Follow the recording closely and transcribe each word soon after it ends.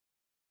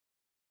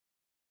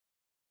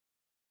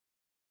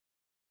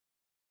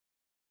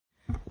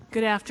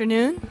Good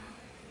afternoon.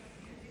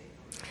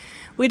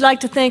 We'd like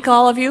to thank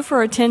all of you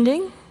for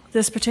attending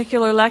this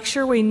particular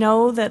lecture. We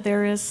know that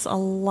there is a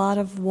lot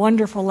of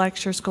wonderful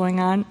lectures going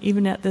on,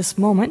 even at this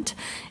moment,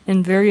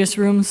 in various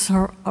rooms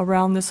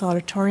around this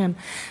auditorium.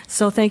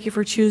 So thank you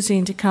for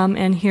choosing to come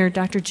and hear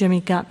Dr.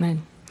 Jimmy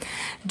Gutman.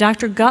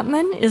 Dr.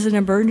 Gutman is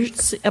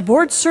a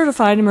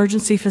board-certified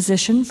emergency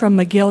physician from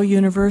McGill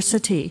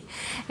University,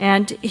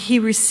 and he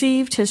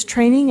received his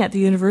training at the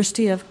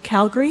University of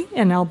Calgary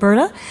in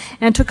Alberta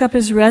and took up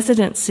his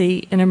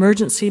residency in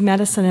emergency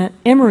medicine at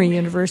Emory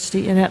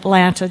University in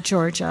Atlanta,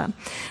 Georgia,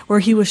 where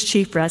he was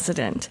chief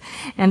resident.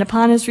 And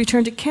upon his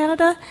return to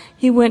Canada,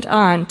 he went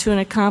on to an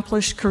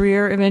accomplished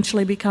career,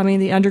 eventually becoming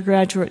the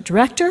undergraduate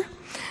director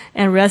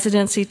and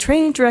residency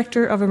training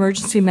director of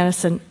emergency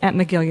medicine at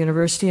McGill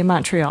University in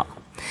Montreal.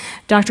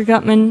 Dr.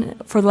 Gutman,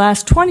 for the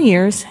last 20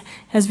 years,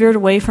 has veered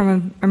away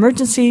from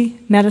emergency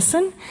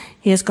medicine.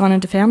 He has gone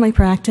into family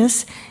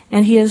practice,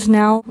 and he is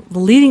now the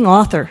leading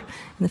author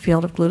in the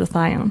field of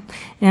glutathione.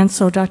 And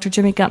so, Dr.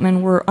 Jimmy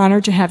Gutman, we're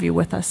honored to have you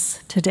with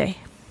us today.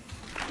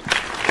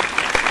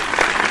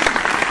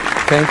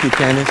 Thank you,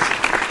 Candace.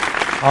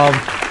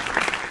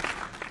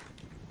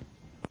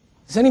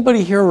 Does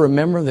anybody here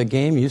remember the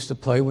game you used to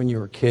play when you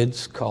were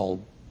kids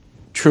called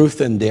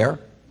Truth and Dare?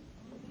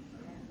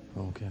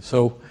 Okay,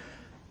 so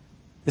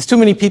there's too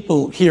many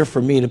people here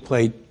for me to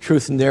play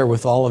Truth and Dare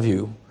with all of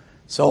you,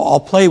 so I'll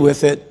play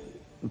with it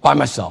by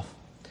myself.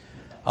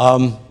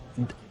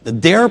 The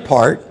dare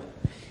part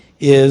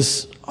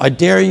is I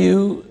dare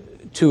you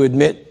to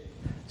admit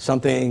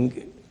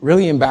something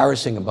really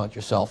embarrassing about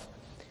yourself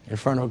in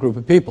front of a group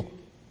of people.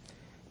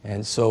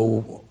 And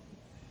so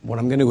what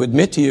I'm going to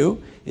admit to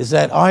you is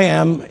that I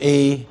am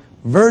a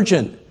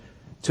virgin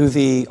to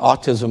the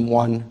Autism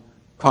 1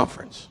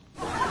 conference.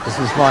 This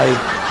is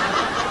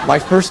my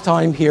first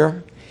time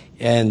here,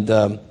 and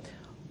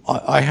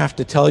I have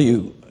to tell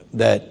you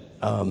that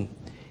in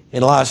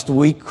the last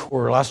week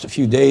or last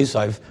few days,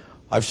 I've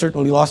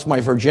certainly lost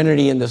my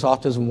virginity in this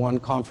Autism 1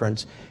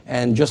 conference,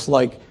 and just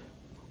like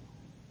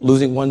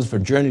losing one's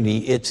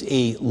virginity, it's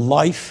a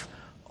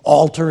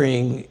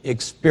life-altering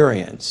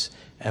experience.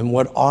 And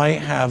what I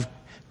have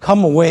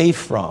come away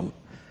from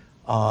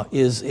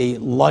is a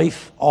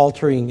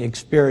life-altering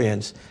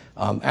experience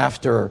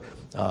after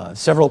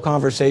several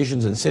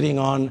conversations and sitting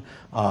on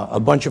a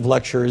bunch of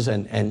lectures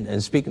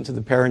and speaking to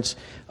the parents.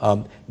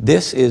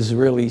 This is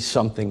really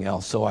something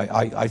else. So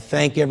I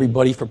thank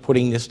everybody for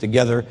putting this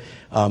together.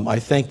 I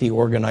thank the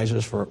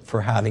organizers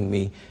for having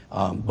me.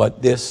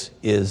 But this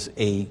is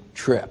a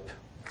trip.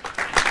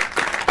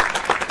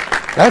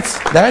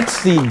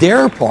 That's the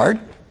dare part.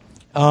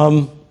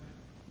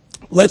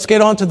 Let's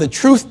get on to the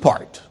truth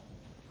part,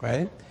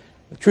 right?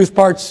 The truth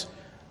part's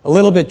a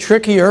little bit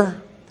trickier,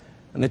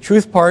 and the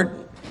truth part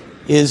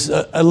is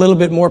a little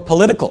bit more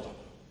political.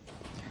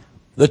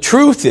 The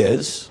truth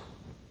is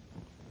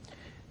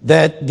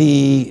that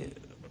the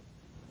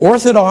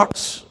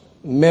Orthodox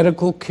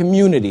medical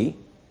community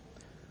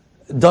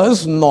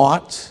does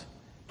not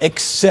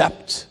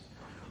accept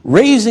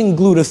raising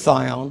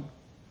glutathione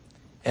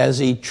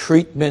as a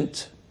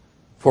treatment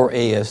for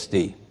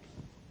ASD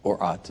or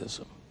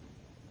autism.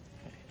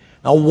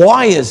 Now,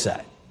 why is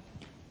that?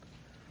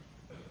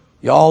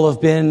 Y'all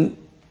have been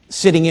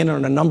sitting in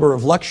on a number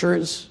of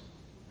lectures,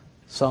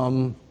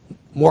 some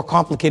more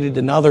complicated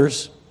than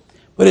others,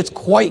 but it's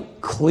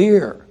quite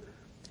clear,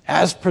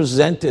 as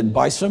presented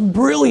by some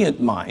brilliant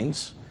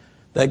minds,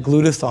 that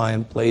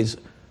glutathione plays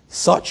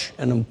such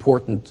an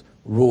important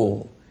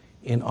role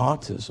in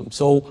autism.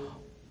 So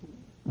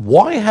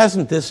why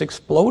hasn't this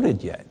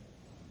exploded yet?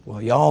 Well,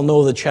 y'all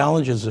know the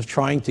challenges of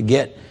trying to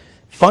get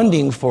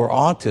funding for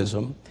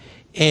autism,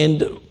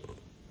 and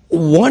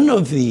one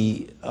of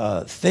the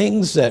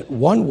things that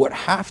one would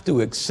have to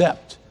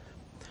accept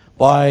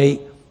by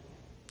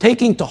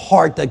taking to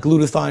heart that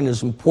glutathione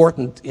is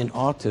important in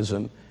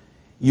autism,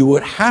 you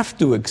would have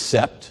to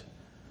accept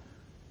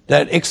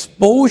that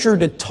exposure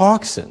to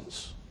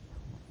toxins,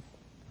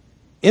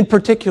 in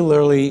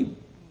particularly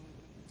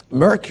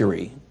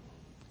mercury,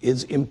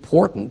 is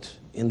important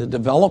in the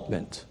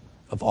development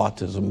of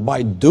autism.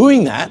 By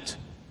doing that,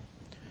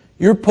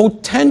 you're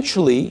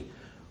potentially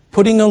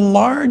putting a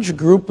large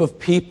group of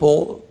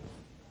people,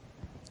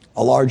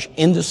 a large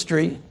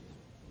industry,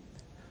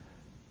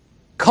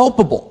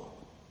 culpable,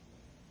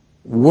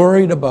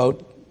 worried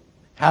about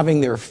having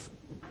their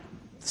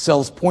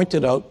selves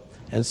pointed out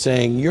and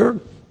saying, you're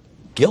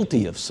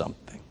guilty of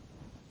something.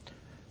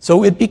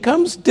 So it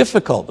becomes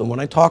difficult. And when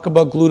I talk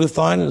about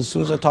glutathione, and as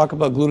soon as I talk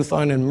about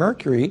glutathione and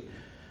mercury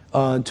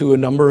to a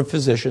number of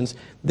physicians,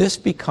 this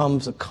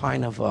becomes a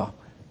kind of a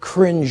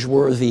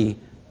cringeworthy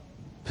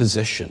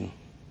position.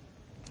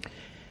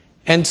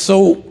 And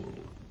so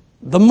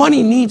the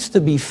money needs to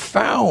be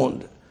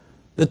found,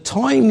 the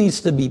time needs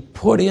to be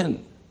put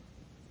in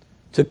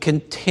to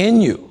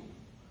continue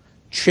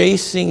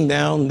chasing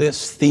down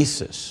this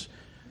thesis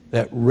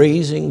that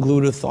raising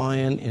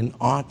glutathione in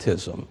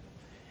autism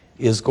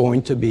is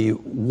going to be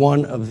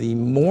one of the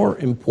more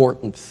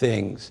important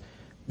things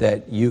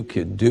that you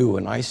could do.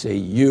 And I say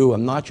you,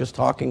 I'm not just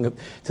talking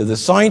to the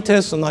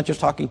scientists, I'm not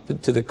just talking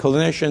to the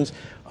clinicians,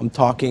 I'm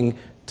talking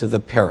to the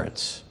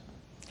parents.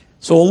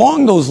 So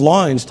along those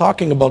lines,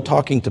 talking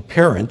to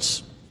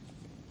parents,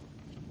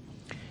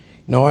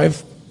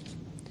 I've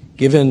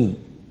given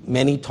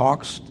many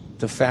talks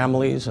to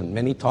families and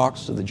many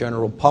talks to the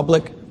general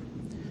public.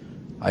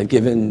 I've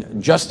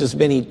given just as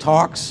many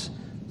talks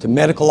to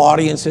medical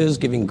audiences,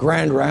 giving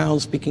grand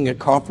rounds, speaking at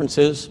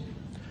conferences.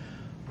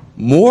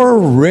 More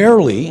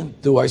rarely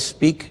do I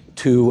speak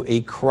to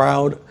a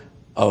crowd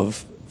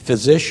of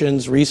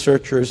physicians,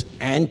 researchers,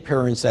 and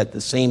parents at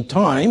the same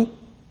time.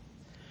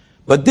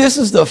 But this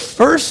is the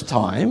first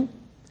time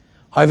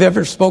I've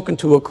ever spoken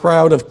to a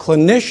crowd of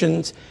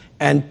clinicians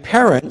and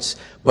parents,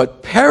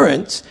 but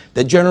parents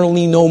that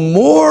generally know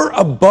more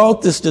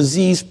about this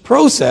disease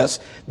process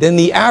than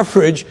the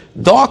average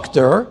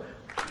doctor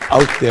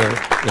out there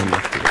in the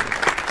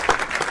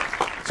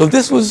field. So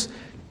this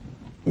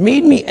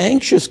made me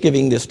anxious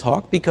giving this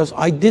talk because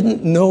I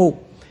didn't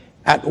know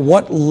at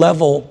what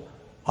level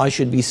I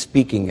should be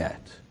speaking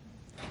at.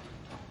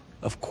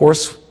 Of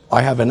course,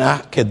 I have an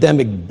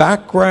academic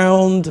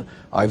background,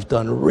 I've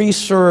done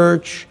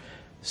research,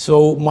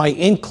 so my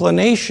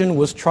inclination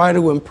was try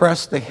to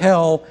impress the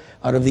hell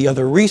out of the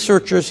other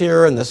researchers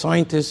here and the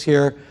scientists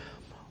here.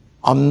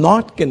 I'm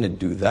not going to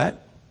do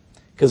that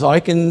because I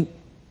can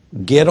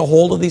get a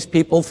hold of these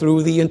people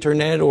through the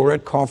internet or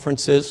at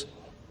conferences.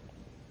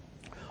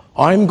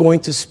 I'm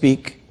going to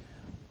speak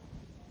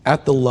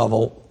at the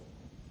level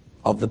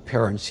of the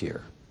parents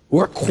here, who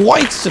are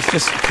quite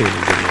sophisticated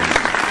in their mind.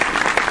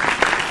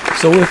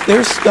 So if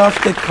there's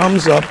stuff that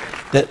comes up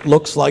that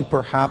looks like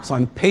perhaps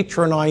I'm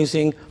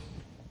patronizing,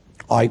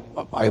 I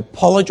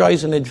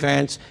apologize in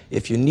advance.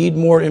 If you need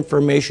more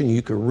information,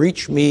 you can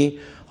reach me.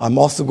 I'm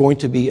also going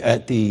to be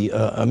at the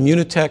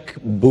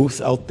Immunotech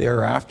booth out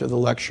there after the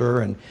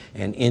lecture and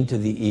into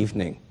the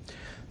evening.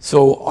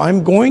 So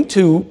I'm going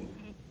to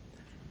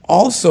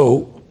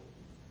also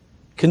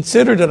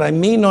consider that I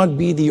may not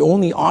be the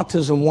only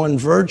Autism 1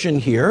 virgin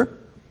here.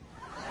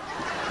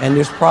 And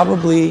there's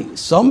probably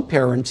some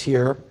parents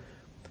here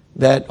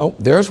that, oh,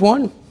 there's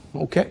one.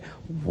 Okay.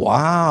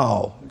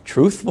 Wow.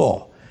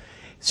 Truthful.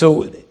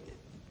 So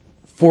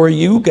for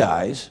you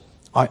guys,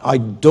 I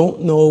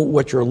don't know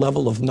what your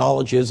level of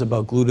knowledge is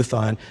about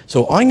glutathione.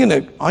 So I'm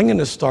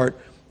gonna start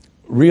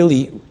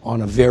really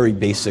on a very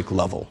basic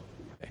level.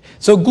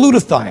 So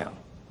glutathione.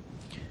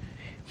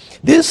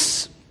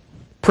 This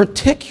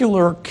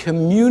particular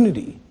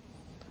community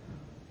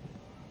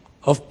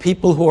of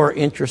people who are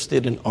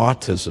interested in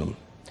autism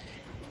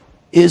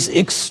is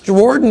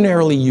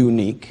extraordinarily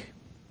unique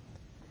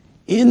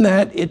in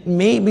that it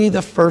may be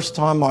the first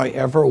time I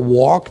ever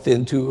walked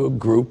into a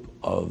group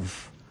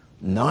of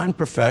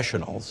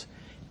non-professionals,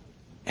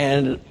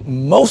 and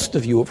most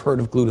of you have heard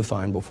of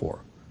glutathione before.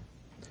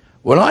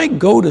 When I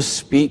go to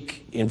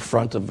speak in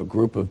front of a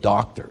group of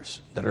doctors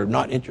that are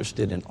not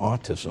interested in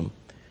autism,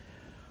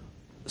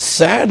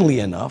 sadly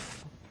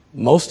enough,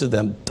 most of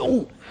them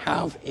don't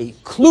have a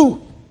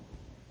clue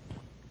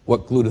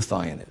what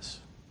glutathione is.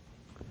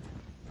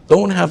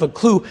 Don't have a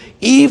clue,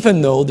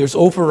 even though there's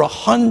over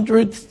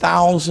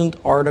 100,000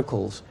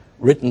 articles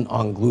written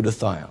on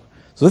glutathione.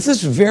 So this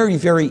is very,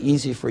 very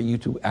easy for you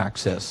to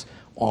access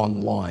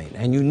online.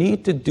 And you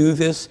need to do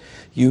this.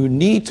 You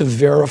need to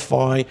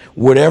verify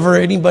whatever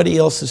anybody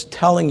else is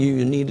telling you.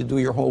 You need to do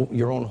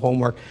your own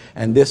homework.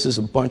 And this is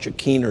a bunch of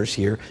keeners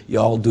here. You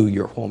all do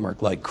your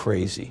homework like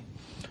crazy.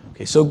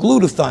 Okay, so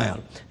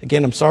glutathione.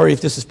 Again, I'm sorry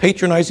if this is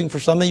patronizing for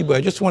some of you, but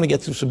I just want to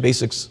get through some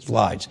basic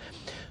slides.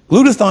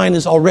 Glutathione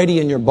is already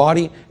in your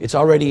body. It's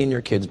already in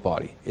your kid's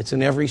body. It's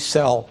in every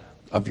cell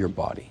of your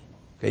body.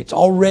 Okay, it's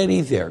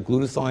already there.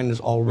 Glutathione is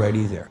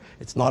already there.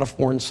 It's not a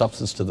foreign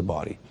substance to the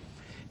body.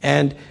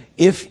 And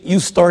if you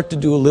start to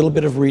do a little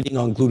bit of reading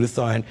on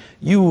glutathione,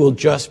 you will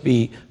just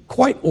be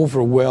quite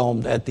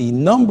overwhelmed at the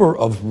number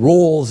of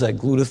roles that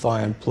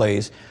glutathione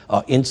plays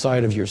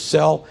inside of your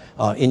cell,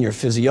 in your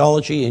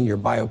physiology, in your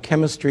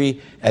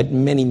biochemistry, at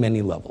many,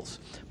 many levels.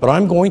 But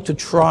I'm going to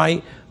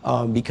try,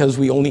 because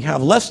we only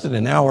have less than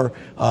an hour,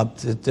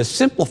 to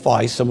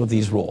simplify some of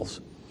these roles.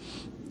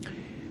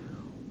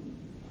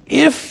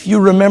 If you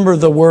remember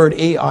the word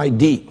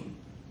AID,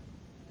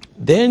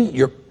 then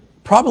you're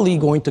probably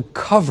going to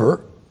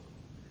cover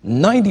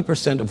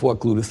 90% of what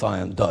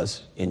glutathione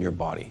does in your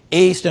body.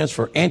 A stands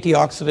for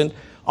antioxidant,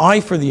 I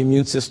for the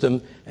immune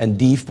system, and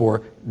D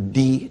for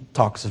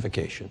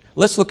detoxification.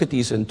 Let's look at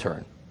these in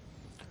turn.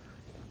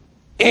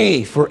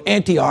 A for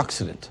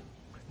antioxidant.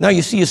 Now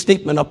you see a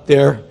statement up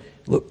there,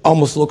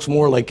 almost looks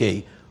more like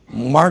a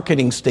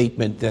marketing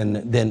statement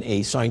than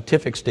a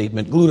scientific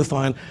statement.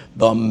 Glutathione,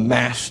 the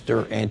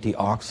master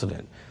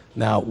antioxidant.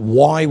 Now,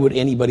 why would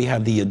anybody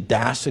have the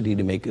audacity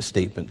to make a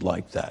statement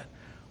like that?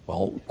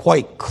 Well,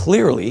 quite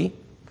clearly,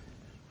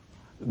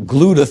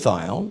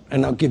 glutathione,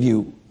 and I'll give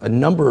you a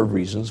number of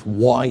reasons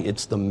why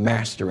it's the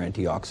master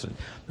antioxidant.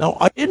 Now,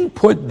 I didn't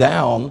put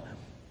down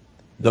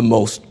the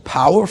most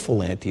powerful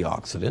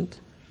antioxidant.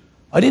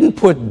 I didn't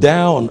put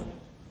down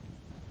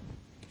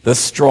the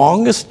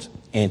strongest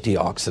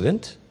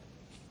antioxidant,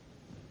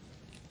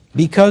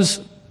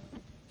 because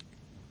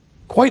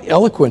quite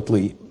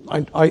eloquently,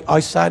 I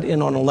sat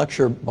in on a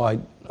lecture by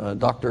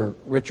Dr.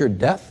 Richard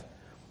Death,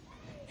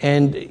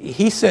 and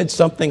he said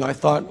something I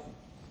thought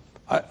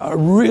I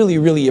really,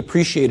 really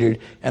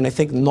appreciated, and I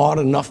think not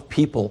enough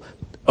people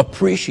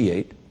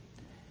appreciate.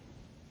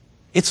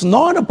 It's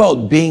not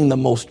about being the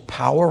most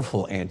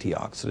powerful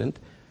antioxidant,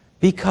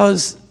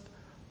 because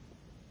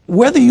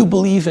whether you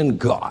believe in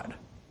God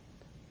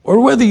or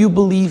whether you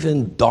believe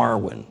in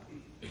Darwin,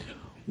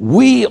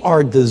 we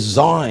are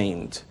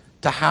designed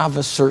to have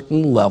a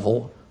certain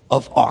level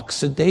of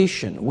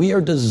oxidation. We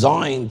are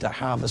designed to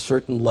have a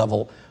certain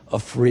level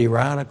of free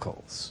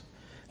radicals.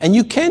 And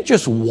you can't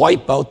just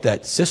wipe out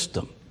that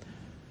system.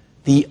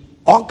 The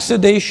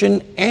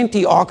oxidation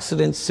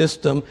antioxidant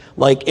system,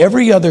 like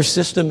every other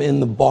system in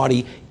the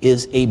body,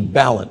 is a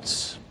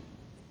balance.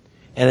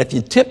 And if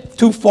you tip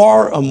too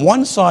far on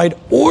one side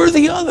or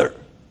the other,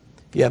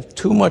 if you have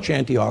too much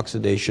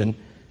antioxidation,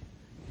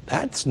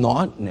 that's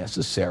not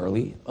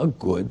necessarily a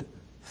good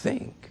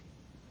thing.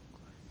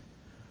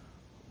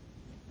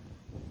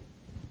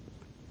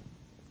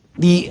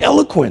 The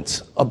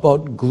eloquence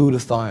about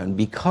glutathione,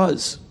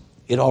 because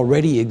it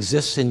already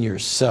exists in your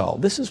cell,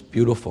 this is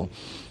beautiful.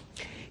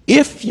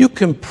 If you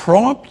can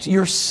prompt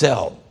your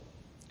cell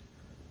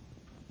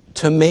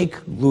to make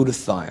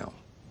glutathione,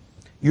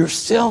 your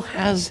cell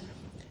has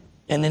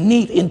an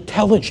innate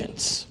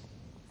intelligence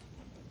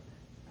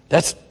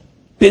that's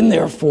been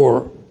there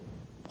for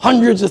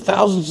hundreds of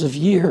thousands of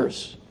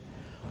years,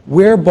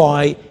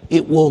 whereby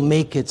it will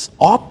make its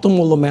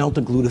optimal amount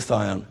of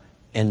glutathione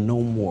and no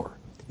more.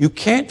 You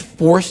can't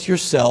force your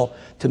cell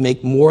to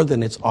make more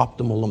than its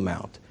optimal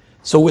amount.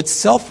 So it's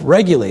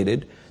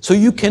self-regulated, so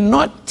you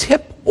cannot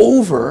tip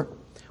over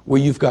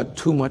where you've got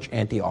too much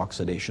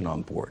antioxidation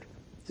on board.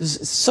 This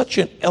is such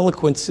an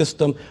eloquent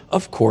system,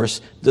 of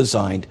course,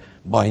 designed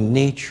by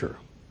nature.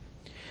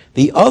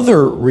 The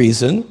other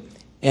reason,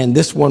 and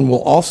this one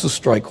will also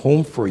strike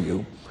home for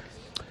you,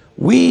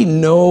 we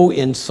know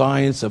in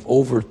science of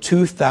over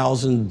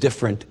 2,000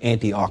 different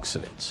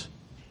antioxidants.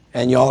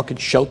 And y'all could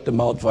shout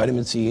them out,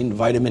 vitamin C and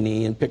vitamin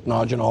E and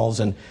pycnogenols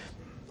and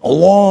a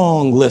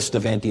long list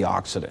of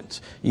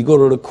antioxidants. You go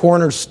to the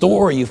corner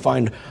store, you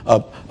find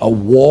a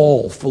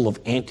wall full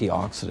of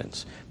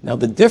antioxidants. Now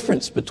the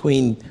difference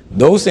between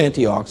those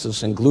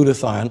antioxidants and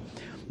glutathione,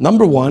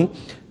 number one,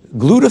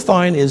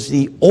 glutathione is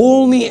the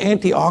only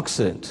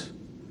antioxidant,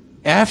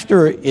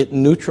 after it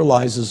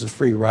neutralizes a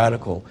free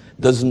radical,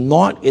 does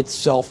not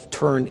itself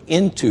turn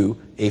into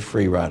a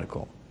free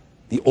radical.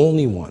 The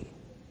only one.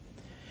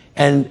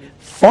 And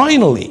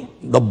finally,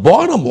 the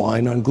bottom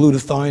line on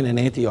glutathione and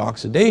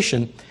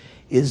antioxidation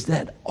is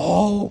that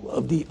all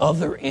of the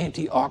other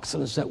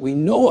antioxidants that we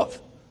know of,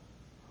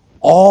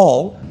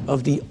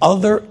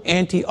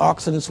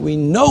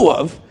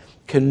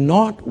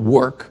 cannot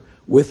work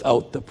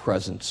without the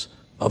presence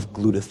of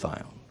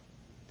glutathione.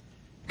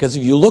 Because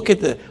if you look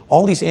at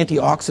all these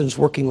antioxidants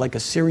working like a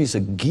series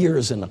of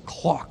gears in a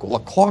clock, well, a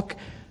clock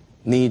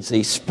needs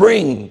a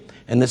spring,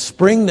 and the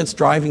spring that's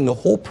driving the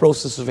whole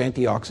process of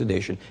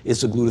antioxidation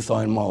is the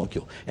glutathione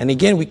molecule. And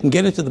again, we can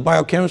get into the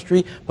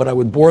biochemistry, but I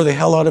would bore the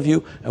hell out of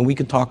you, and we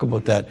can talk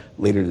about that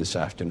later this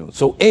afternoon.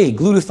 So A,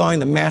 glutathione,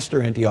 the master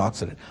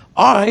antioxidant.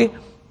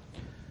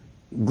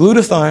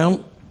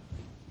 Glutathione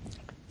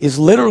is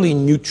literally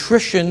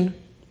nutrition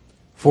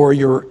for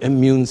your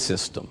immune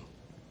system.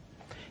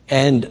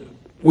 And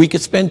we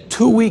could spend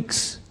 2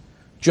 weeks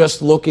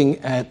just looking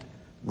at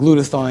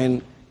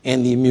glutathione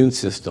and the immune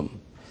system.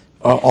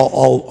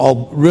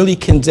 I'll really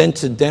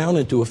condense it down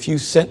into a few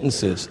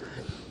sentences.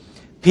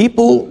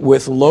 People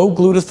with low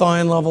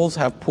glutathione levels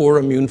have poor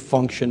immune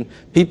function.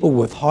 People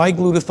with high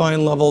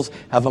glutathione levels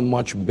have a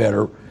much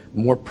better,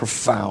 more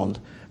profound,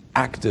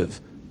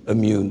 active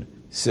immune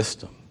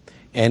system.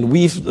 And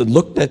we've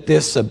looked at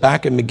this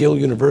back at McGill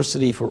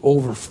University for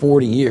over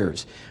 40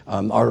 years.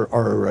 Some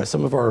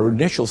of our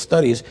initial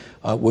studies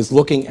was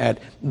looking at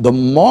the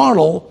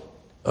model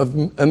of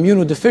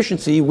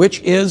immunodeficiency,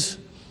 which is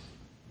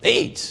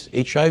AIDS,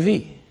 HIV.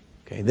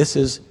 Okay, this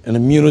is an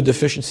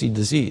immunodeficiency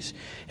disease.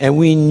 And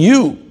we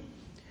knew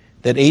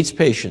that AIDS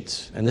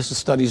patients, and this is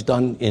studies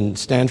done in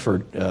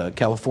Stanford,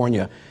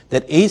 California,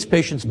 that AIDS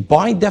patients,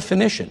 by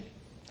definition,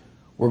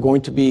 were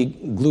going to be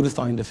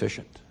glutathione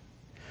deficient.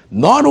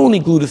 Not only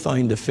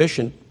glutathione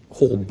deficient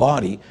whole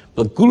body,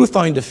 but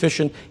glutathione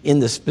deficient in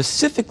the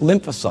specific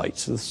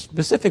lymphocytes, the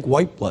specific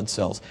white blood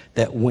cells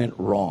that went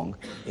wrong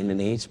in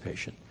an AIDS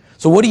patient.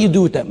 So what do you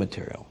do with that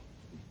material?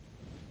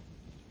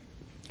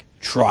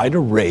 Try to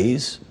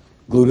raise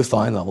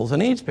glutathione levels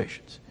in AIDS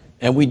patients.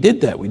 And we did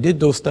that. We did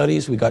those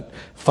studies. We got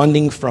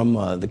funding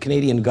from the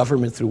Canadian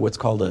government through what's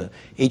called a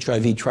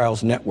HIV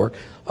Trials Network.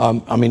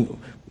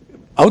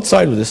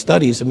 Outside of the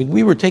studies,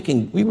 we were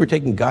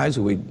taking guys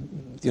who weighed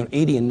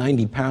 80 and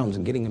 90 pounds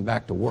and getting them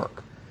back to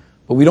work.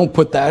 But we don't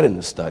put that in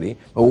the study.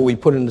 But what we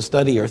put in the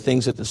study are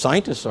things that the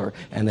scientists are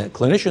and that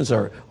clinicians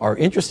are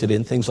interested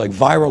in, things like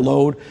viral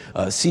load,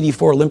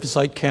 CD4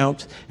 lymphocyte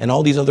count, and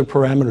all these other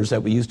parameters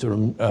that we use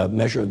to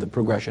measure the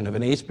progression of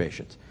an AIDS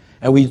patient.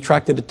 And we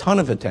attracted a ton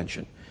of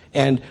attention.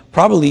 And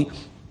probably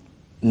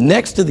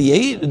next to the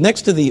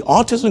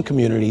autism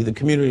community, the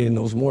community that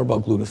knows more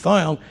about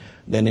glutathione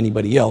than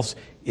anybody else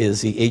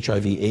is the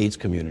HIV/AIDS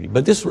community.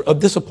 But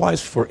this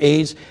applies for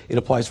AIDS, it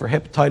applies for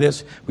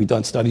hepatitis. We've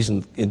done studies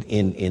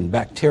in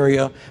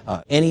bacteria.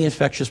 Any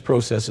infectious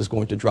process is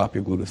going to drop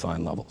your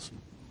glutathione levels.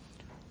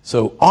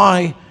 So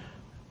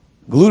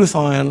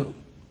glutathione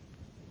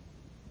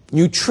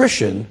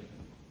nutrition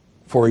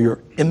for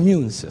your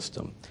immune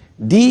system.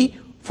 D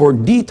for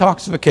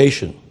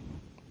detoxification.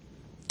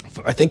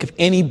 I think if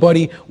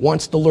anybody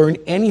wants to learn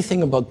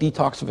anything about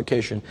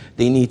detoxification,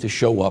 they need to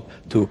show up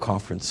to a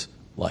conference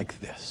like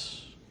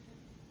this.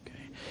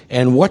 Okay.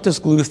 And what does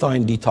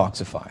glutathione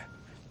detoxify?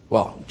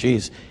 Well,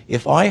 geez,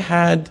 if I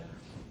had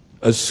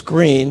a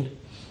screen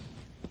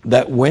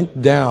that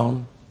went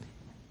down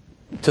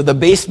to the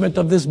basement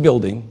of this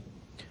building,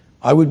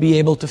 I would be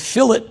able to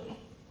fill it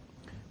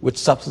with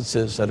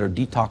substances that are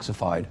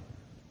detoxified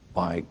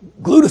by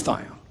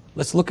glutathione.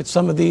 Let's look at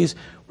some of these.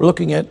 We're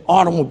looking at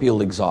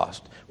automobile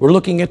exhaust. We're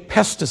looking at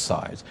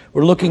pesticides.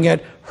 We're looking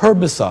at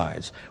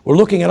herbicides. We're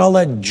looking at all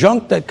that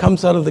junk that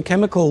comes out of the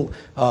chemical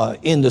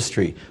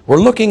industry. We're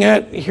looking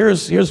at,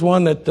 here's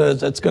one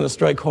that's going to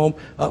strike home.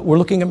 We're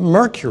looking at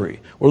mercury.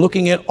 We're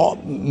looking at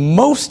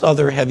most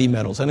other heavy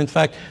metals. And in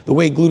fact, the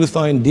way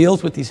glutathione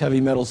deals with these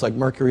heavy metals like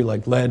mercury,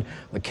 like lead,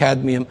 like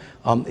cadmium,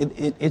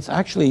 it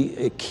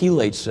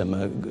chelates them.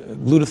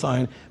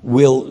 Glutathione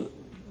will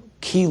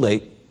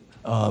chelate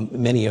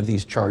many of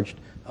these charged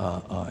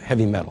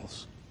heavy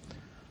metals.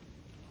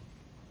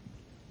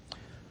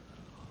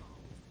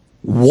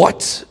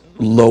 What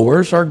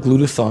lowers our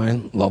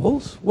glutathione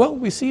levels? Well,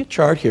 we see a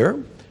chart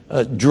here.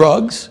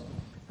 Drugs.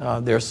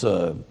 There's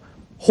a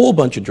whole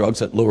bunch of drugs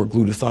that lower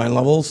glutathione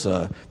levels,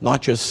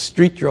 not just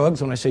street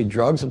drugs. When I say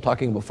drugs, I'm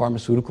talking about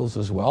pharmaceuticals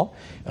as well.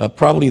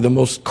 Probably the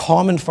most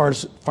common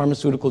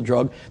pharmaceutical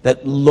drug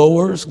that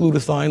lowers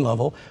glutathione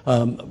level,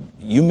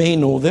 you may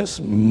know this,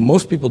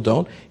 most people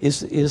don't,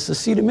 is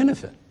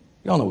acetaminophen.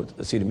 You all know what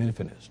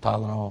acetaminophen is,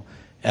 Tylenol,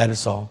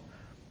 Adderall.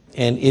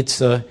 And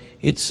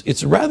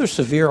it's rather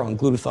severe on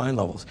glutathione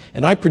levels.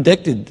 And I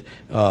predicted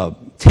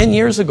 10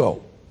 years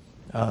ago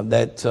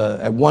that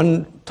at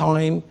one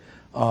time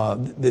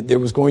that there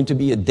was going to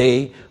be a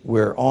day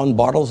where on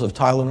bottles of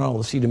Tylenol,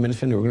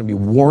 acetaminophen, there were going to be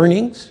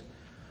warnings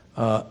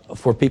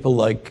for people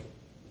like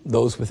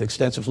those with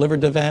extensive liver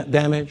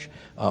damage,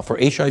 for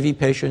HIV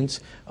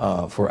patients,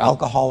 for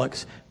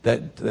alcoholics,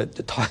 that the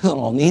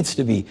Tylenol needs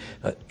to be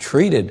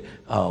treated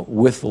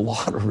with a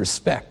lot of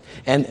respect.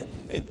 And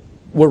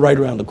we're right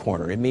around the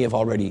corner. It may have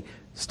already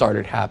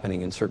started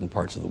happening in certain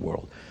parts of the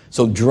world.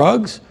 So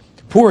drugs,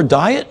 poor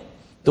diet.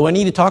 Do I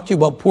need to talk to you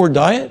about poor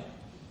diet?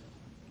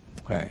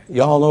 Okay.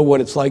 You all know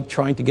what it's like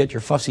trying to get your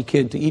fussy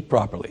kid to eat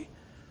properly.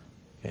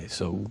 Okay,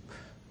 so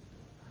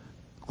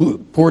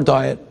poor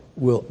diet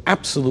will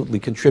absolutely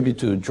contribute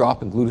to a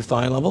drop in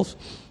glutathione levels.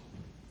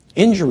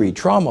 Injury,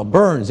 trauma,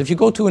 burns. If you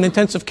go to an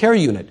intensive care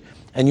unit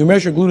and you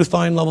measure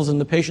glutathione levels in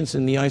the patients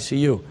in the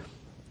ICU,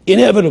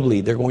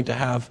 inevitably they're going to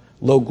have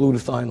low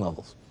glutathione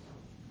levels.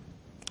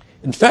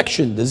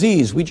 Infection,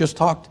 disease, we just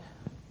talked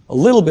a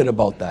little bit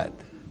about that.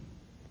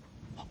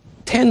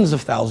 Tens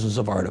of thousands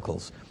of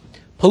articles.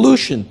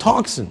 Pollution,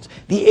 toxins,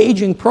 the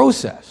aging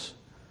process.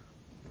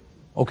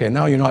 Okay,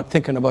 now you're not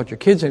thinking about your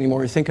kids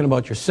anymore, you're thinking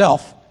about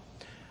yourself.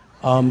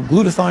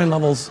 Glutathione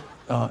levels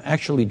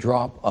actually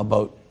drop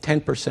about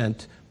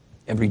 10%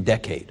 every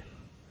decade.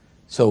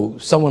 So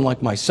someone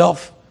like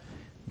myself,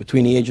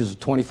 between the ages of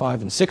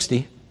 25 and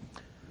 60,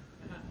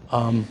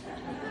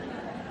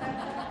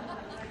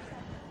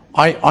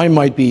 I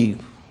might be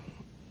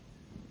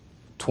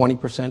 20%,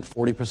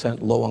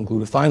 40% low on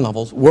glutathione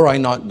levels were I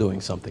not doing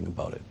something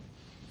about it.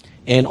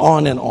 And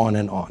on and on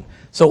and on.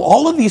 So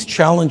all of these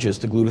challenges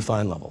to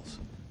glutathione levels,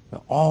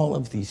 all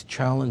of these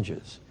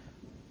challenges,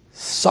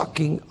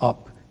 sucking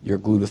up your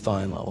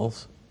glutathione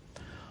levels,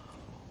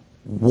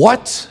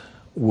 what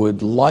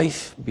would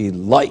life be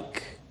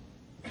like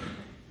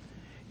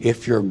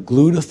if your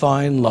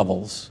glutathione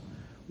levels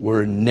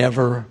were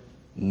never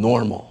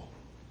normal?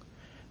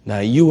 Now,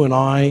 you and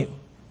I,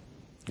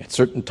 at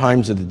certain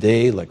times of the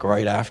day, like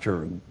right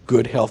after a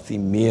good, healthy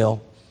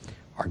meal,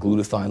 our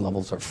glutathione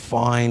levels are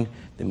fine.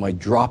 They might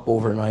drop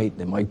overnight.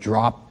 They might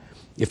drop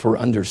if we're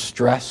under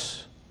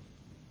stress.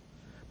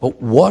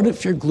 But what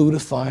if your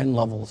glutathione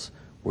levels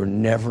were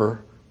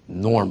never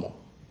normal?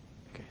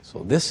 Okay, so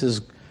this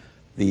is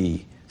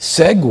the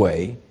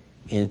segue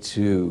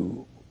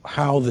into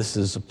how this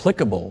is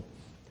applicable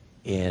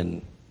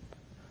in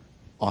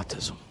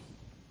autism.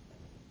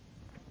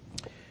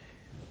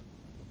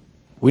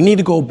 We need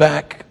to go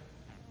back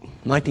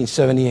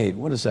 1978.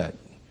 What is that?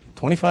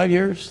 25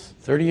 years?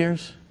 30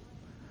 years?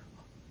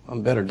 I'm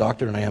a better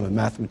doctor than I am a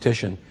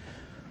mathematician.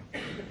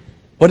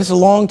 But it's a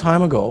long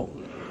time ago.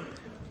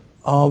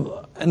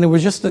 and there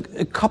was just a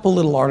couple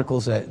little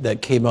articles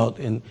that came out.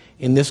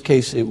 In this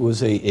case, it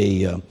was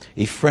a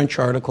French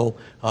article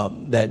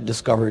that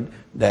discovered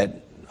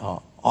that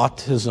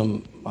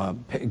autism,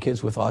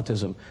 kids with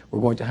autism were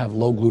going to have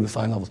low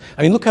glutathione levels.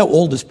 I mean, look how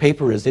old this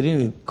paper is. They didn't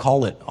even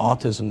call it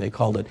autism. They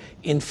called it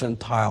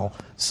infantile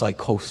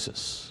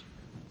psychosis.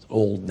 It's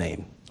old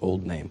name,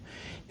 old name.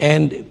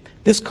 And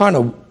this kind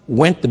of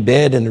went to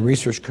bed in the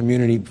research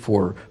community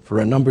for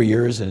a number of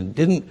years, and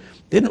didn't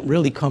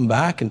really come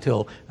back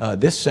until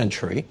this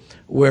century,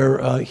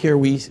 where here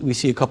we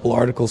see a couple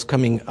articles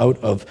coming out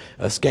of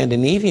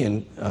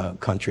Scandinavian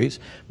countries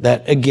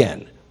that,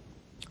 again,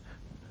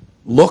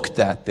 looked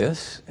at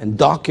this and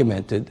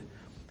documented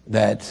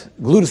that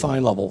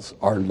glutathione levels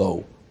are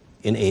low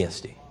in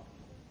ASD.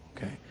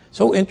 Okay?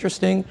 So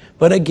interesting,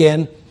 but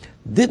again,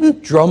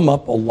 didn't drum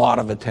up a lot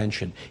of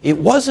attention. It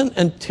wasn't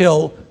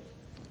until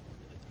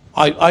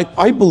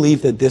I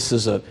believe that this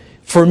is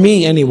for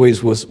me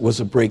anyways, was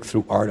a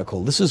breakthrough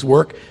article. This is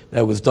work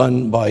that was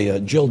done by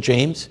Jill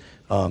James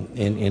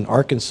in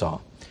Arkansas.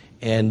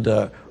 And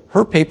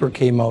her paper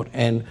came out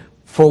and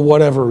for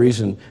whatever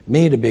reason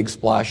made a big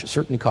splash. It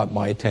certainly caught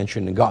my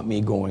attention and got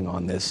me going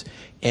on this.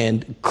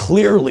 And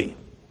clearly,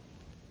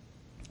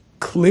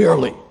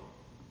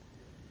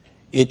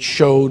 it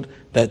showed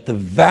that the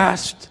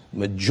vast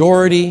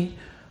majority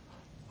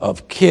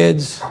of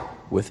kids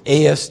with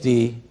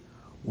ASD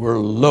were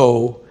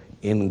low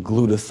in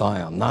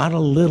glutathione. Not a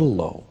little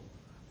low,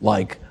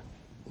 like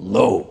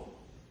low.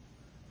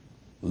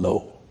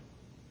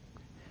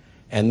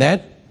 And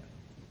that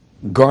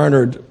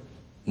garnered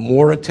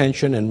more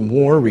attention and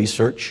more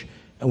research,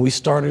 and we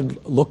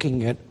started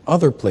looking at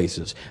other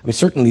places. I mean,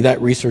 certainly that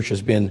research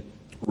has been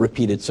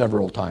repeated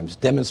several times,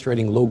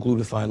 demonstrating low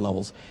glutathione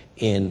levels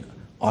in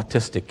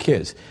autistic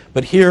kids.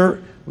 But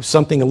here was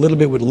something a little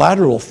bit with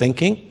lateral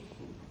thinking.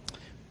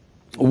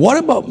 What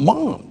about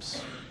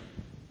moms?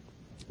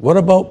 What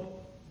about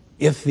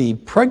if the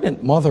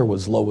pregnant mother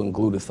was low in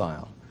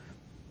glutathione?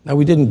 Now,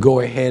 we didn't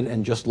go ahead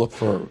and just look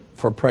for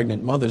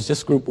pregnant mothers.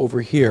 This group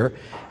over here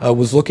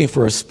was looking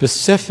for a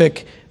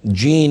specific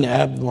gene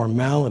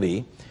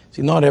abnormality.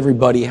 See, not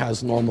everybody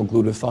has normal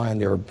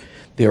glutathione.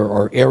 There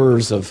are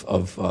errors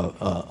of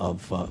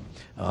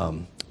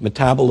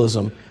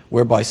metabolism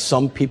whereby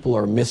some people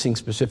are missing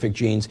specific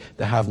genes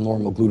that have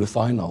normal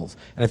glutathione levels.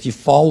 And if you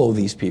follow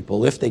these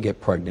people, if they get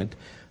pregnant,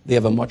 they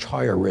have a much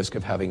higher risk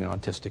of having an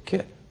autistic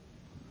kid.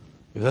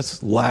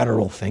 That's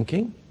lateral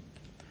thinking.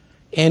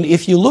 And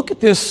if you look at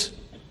this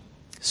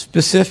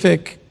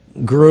specific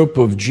group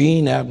of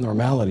gene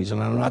abnormalities,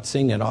 and I'm not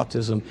saying that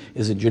autism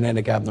is a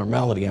genetic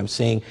abnormality, I'm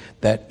saying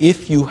that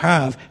if you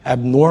have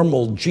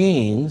abnormal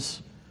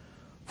genes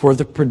for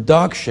the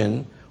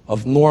production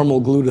of normal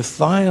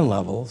glutathione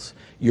levels,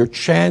 your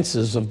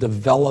chances of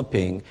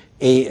developing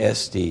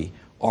ASD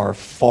are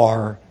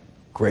far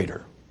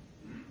greater.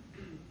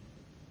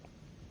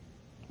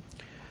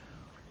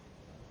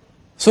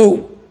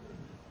 So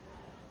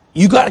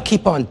you got to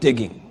keep on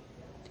digging.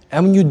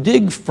 And when you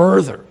dig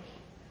further,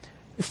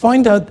 you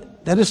find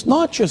out that it's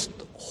not just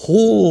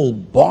whole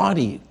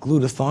body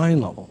glutathione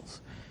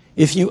levels.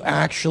 If you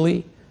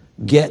actually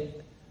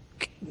get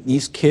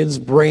these kids'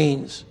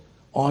 brains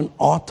on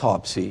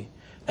autopsy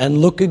and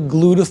look at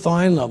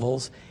glutathione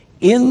levels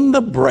in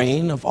the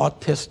brain of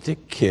autistic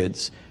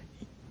kids,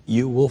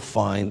 you will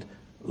find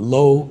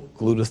low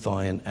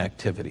glutathione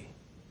activity.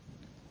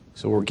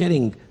 So we're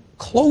getting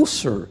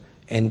closer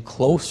and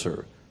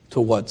closer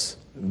to what's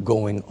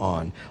going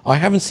on. I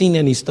haven't seen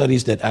any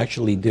studies that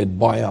actually did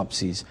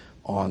biopsies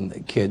on the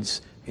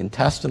kids'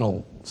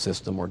 intestinal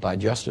system or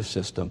digestive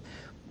system.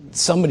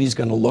 Somebody's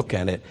going to look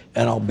at it,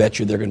 and I'll bet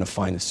you they're going to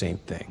find the same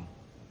thing.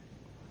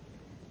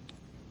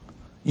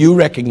 You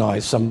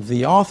recognize some of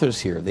the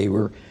authors here. They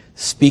were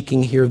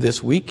speaking here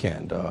this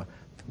weekend.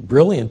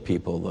 Brilliant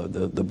people,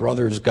 the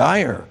brothers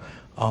Geyer,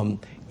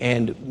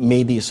 and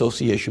made the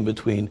association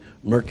between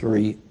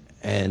mercury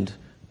and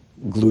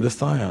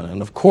glutathione.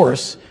 And of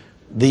course,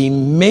 the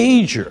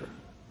major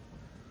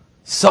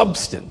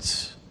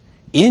substance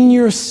in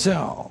your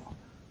cell,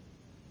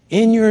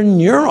 in your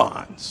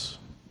neurons,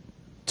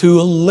 to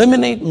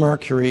eliminate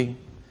mercury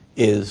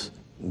is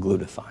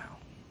glutathione.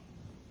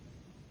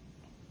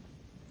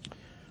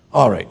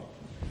 All right.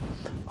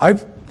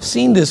 I've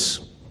seen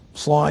this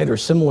slide or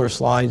similar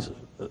slides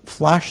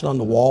flashed on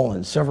the wall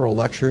in several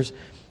lectures.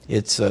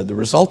 It's the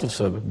result of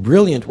some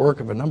brilliant work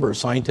of a number of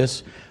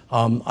scientists.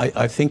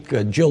 I think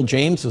Jill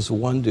James is the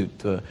one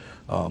to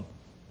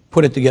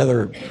put it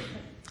together,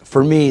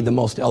 for me, the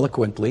most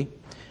eloquently.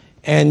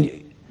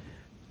 And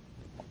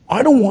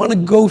I don't want to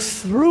go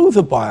through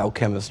the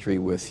biochemistry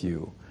with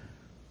you.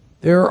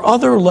 There are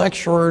other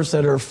lecturers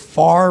that are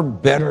far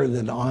better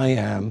than I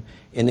am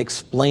in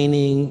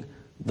explaining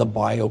the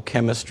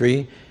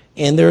biochemistry.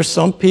 And there are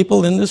some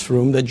people in this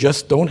room that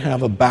just don't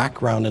have a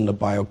background in the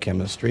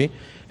biochemistry.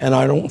 And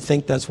I don't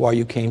think that's why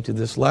you came to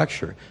this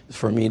lecture, is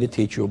for me to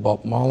teach you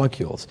about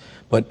molecules.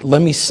 But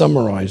let me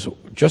summarize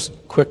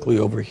just quickly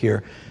over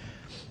here.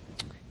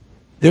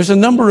 There's a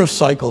number of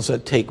cycles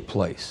that take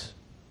place.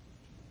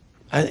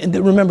 And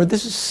remember,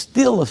 this is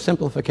still a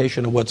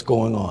simplification of what's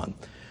going on.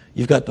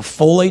 You've got the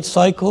folate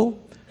cycle,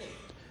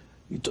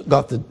 you've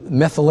got the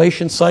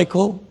methylation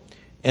cycle,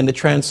 and the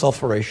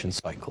transsulfuration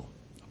cycle.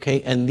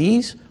 Okay, and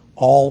these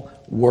all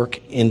work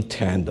in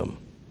tandem.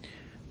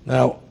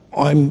 Now,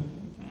 I'm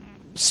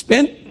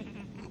spent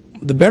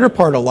the better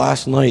part of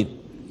last night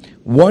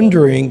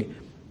wondering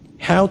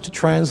how to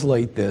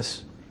translate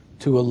this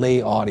to a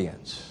lay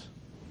audience.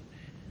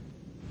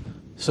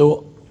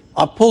 So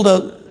I pulled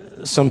out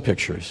some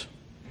pictures.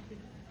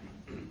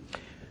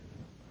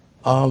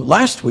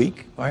 Last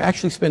week, I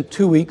actually spent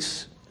 2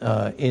 weeks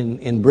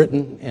in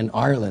Britain and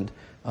Ireland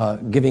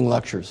giving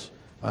lectures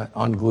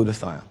on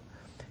glutathione.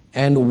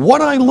 And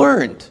what I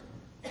learned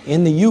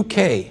in the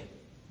UK,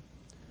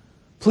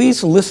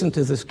 please listen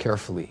to this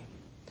carefully.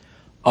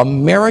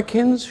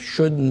 Americans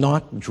should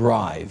not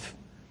drive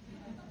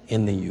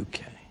in the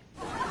UK.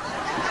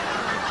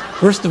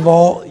 First of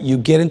all, you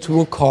get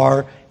into a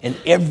car and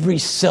every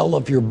cell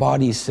of your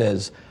body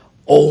says,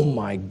 oh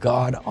my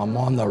God, I'm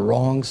on the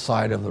wrong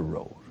side of the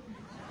road.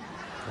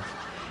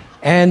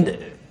 And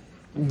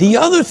the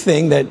other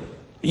thing that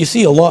you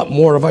see a lot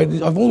more of,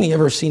 I've only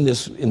ever seen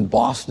this in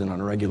Boston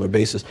on a regular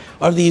basis,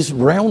 are these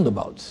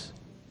roundabouts.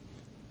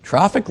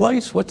 Traffic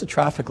lights? What's a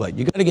traffic light?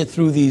 You got to get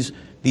through these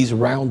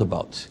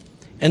roundabouts.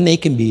 And they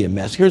can be a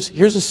mess.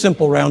 Here's a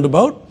simple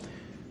roundabout.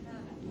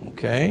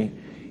 Okay.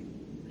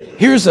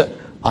 Here's a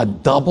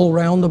double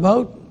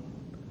roundabout.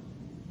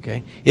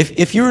 Okay.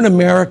 If you're an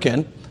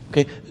American,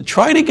 okay,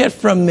 try to get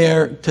from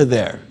there to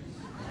there.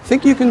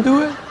 Think you can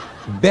do it?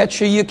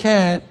 Betcha you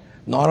can't.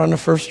 Not on the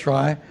first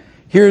try.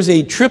 Here's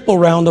a triple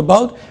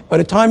roundabout. By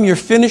the time you're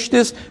finished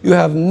this, you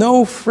have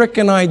no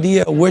frickin'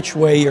 idea which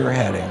way you're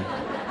heading.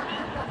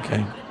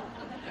 Okay.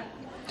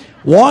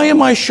 Why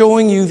am I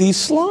showing you these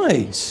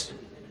slides?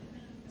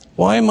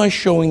 Why am I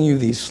showing you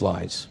these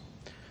slides?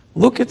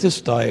 Look at this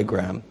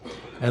diagram,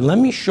 and let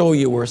me show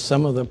you where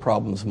some of the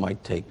problems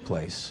might take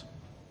place.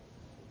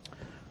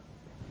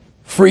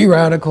 Free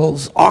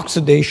radicals,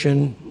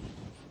 oxidation,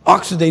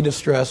 oxidative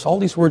stress, all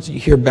these words that you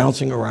hear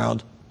bouncing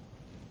around.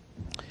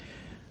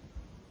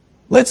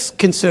 Let's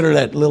consider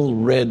that little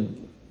red,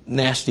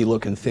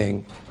 nasty-looking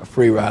thing a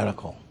free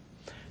radical.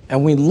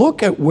 And we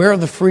look at where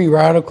the free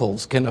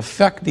radicals can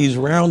affect these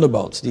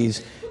roundabouts,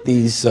 these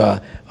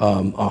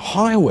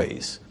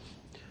highways.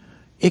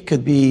 It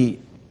could be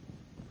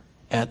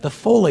at the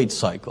folate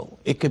cycle.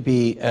 It could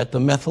be at the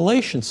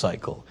methylation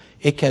cycle.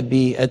 It could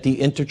be at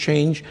the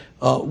interchange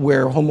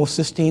where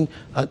homocysteine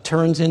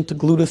turns into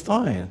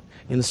glutathione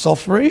in the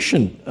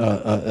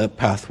sulfuration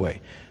pathway.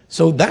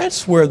 So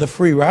that's where the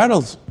free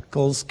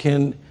radicals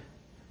can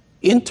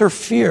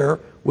interfere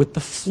with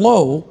the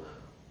flow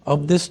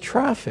of this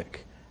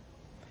traffic.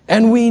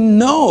 And we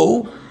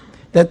know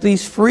that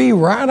these free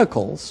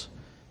radicals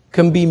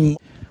can be,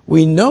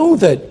 we know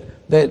that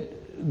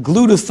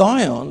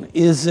glutathione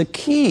is a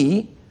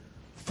key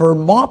for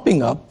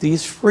mopping up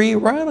these free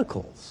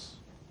radicals.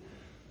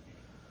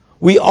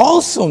 We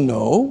also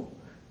know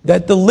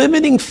that the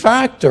limiting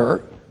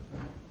factor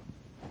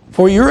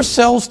for your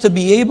cells to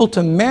be able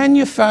to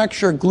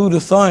manufacture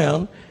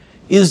glutathione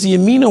is the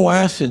amino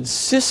acid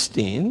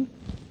cysteine.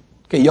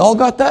 Okay, y'all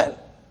got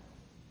that?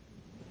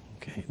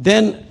 Okay,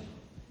 then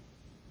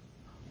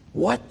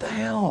what the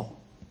hell?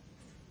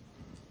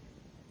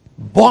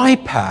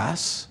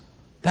 Bypass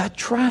that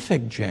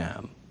traffic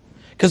jam.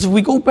 Because if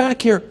we go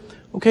back here,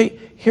 okay,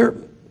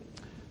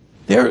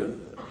 there,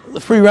 the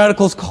free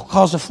radicals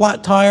cause a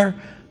flat tire.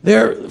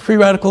 There, the free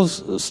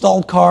radicals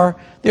stalled car.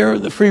 There,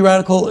 the free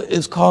radical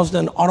is caused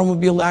an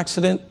automobile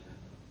accident.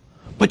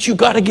 But you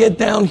got to get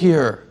down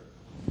here.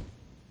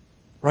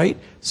 Right?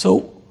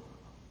 So,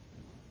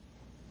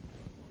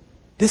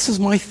 this is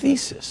my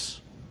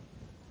thesis.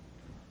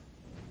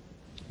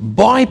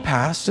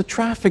 Bypass the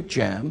traffic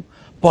jam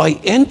by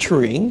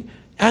entering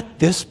at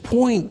this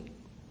point,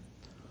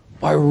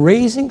 by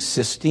raising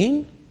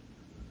cysteine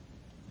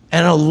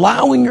and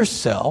allowing your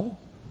cell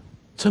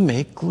to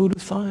make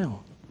glutathione.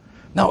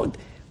 Now,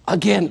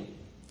 again,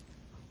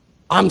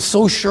 I'm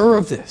so sure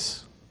of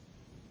this,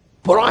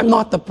 but I'm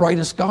not the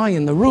brightest guy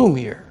in the room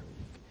here.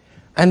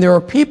 And there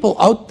are people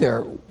out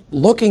there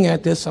looking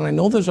at this, and I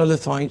know there's other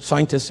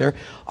scientists there.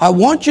 I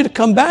want you to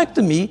come back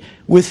to me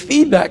with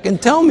feedback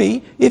and tell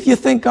me if you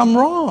think I'm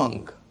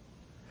wrong.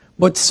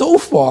 But so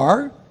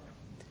far,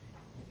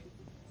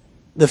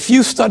 the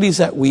few studies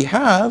that we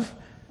have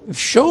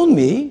shown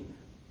me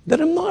that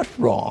I'm not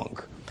wrong.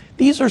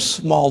 These are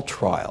small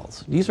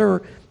trials. These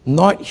are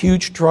not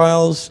huge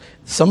trials.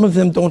 Some of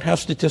them don't have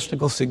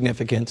statistical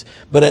significance,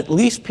 but at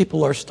least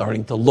people are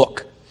starting to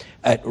look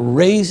at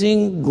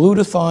raising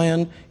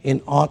glutathione in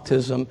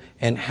autism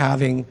and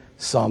having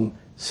some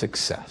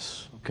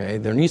success. Okay,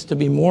 there needs to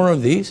be more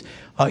of these.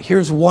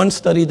 Here's one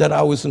study that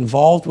I was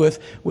involved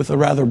with a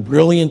rather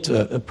brilliant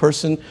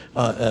person,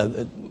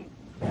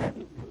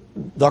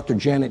 Dr.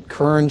 Janet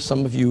Kern.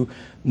 Some of you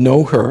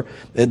know her.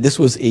 This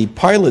was a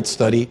pilot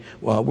study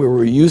where we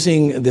were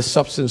using this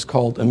substance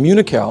called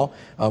Immunocal,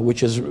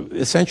 which is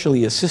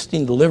essentially a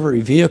cysteine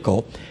delivery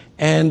vehicle,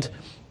 and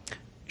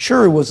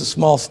Sure, it was a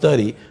small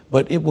study,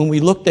 but when we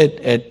looked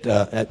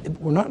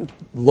we're not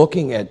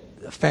looking at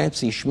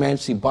fancy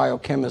schmancy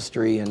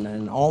biochemistry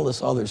and all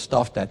this other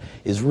stuff that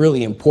is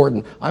really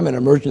important. I'm an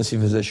emergency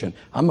physician.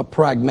 I'm a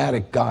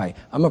pragmatic guy.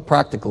 I'm a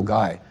practical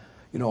guy.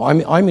 You know,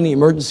 I'm in the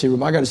emergency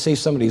room. I got to save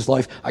somebody's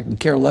life. I can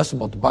care less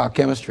about the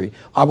biochemistry.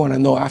 I want to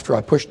know after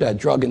I push that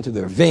drug into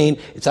their vein,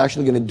 it's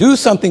actually going to do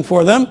something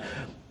for them.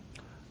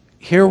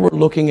 Here we're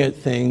looking at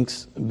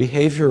things,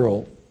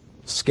 behavioral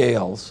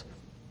scales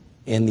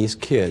in these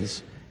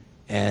kids,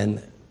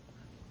 and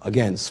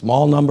again,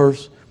 small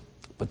numbers,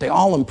 but they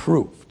all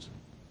improved.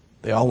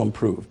 They all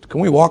improved.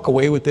 Can we walk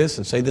away with this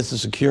and say this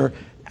is a cure?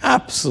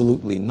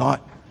 Absolutely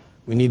not.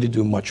 We need to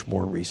do much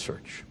more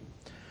research.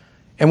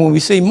 And when we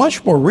say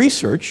much more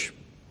research,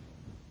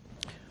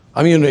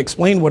 I'm going to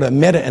explain what a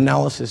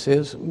meta-analysis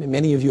is.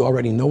 Many of you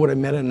already know what a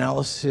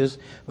meta-analysis is.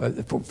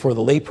 For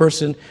the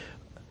layperson,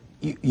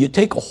 you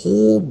take a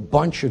whole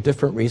bunch of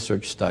different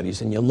research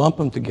studies and you lump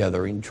them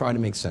together and you try to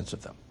make sense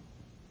of them.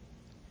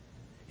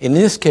 In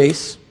this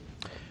case,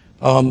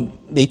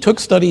 they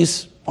took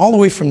studies all the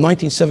way from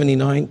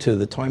 1979 to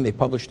the time they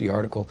published the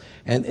article,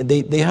 and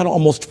they had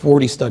almost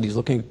 40 studies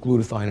looking at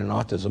glutathione and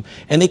autism,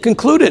 and they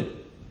concluded,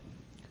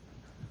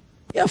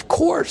 yeah, of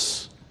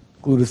course,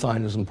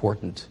 glutathione is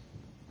important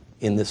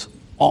in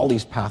all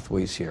these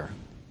pathways here.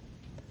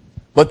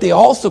 But they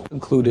also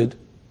concluded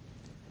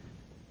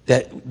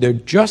that there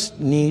just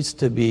needs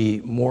to be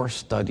more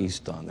studies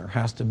done. There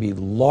has to be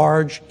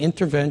large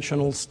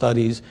interventional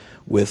studies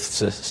with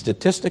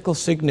statistical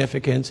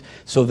significance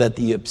so that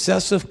the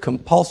obsessive,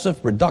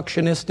 compulsive,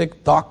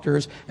 reductionistic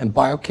doctors and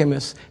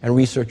biochemists and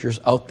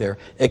researchers out there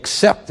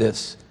accept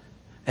this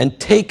and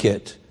take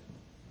it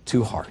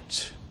to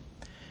heart.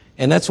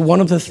 And that's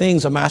one of the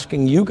things I'm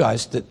asking you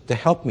guys to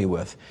help me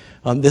with.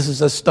 This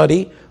is a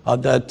study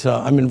that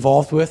I'm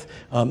involved with.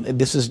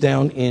 This is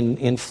down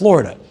in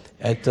Florida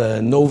at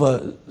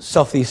Nova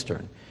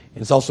Southeastern.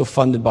 It's also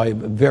funded by a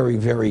very,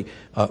 very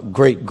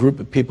great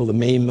group of people, the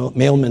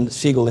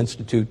Mailman-Siegel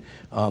Institute,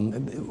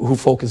 who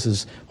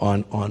focuses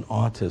on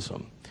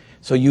autism.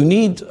 So you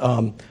need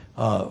to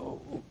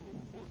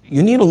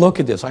look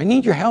at this. I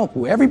need your help.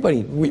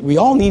 Everybody, we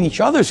all need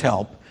each other's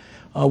help.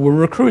 We're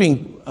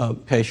recruiting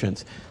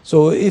patients.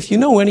 So if you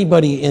know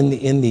anybody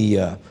in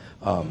the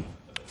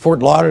Fort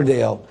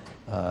Lauderdale,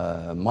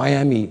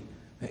 Miami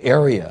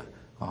area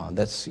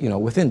that's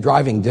within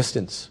driving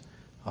distance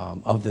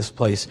of this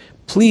place,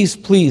 please,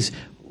 please,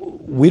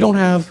 we don't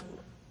have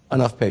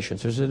enough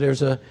patients.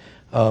 There's a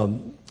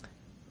kind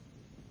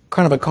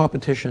of a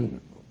competition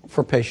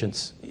for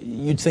patients.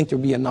 You'd think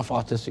there'd be enough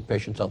autistic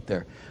patients out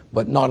there,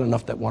 but not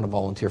enough that want to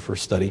volunteer for a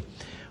study.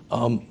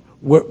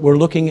 We're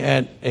looking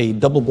at a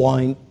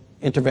double-blind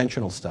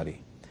interventional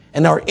study.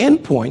 And our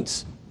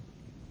endpoints,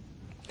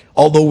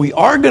 although we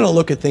are going to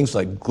look at things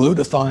like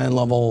glutathione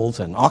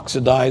levels and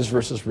oxidized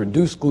versus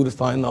reduced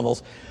glutathione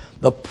levels,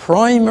 the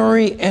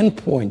primary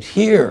endpoint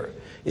here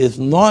is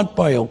not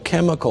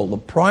biochemical. The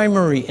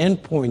primary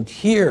endpoint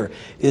here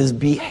is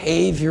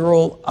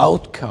behavioral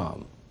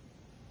outcome.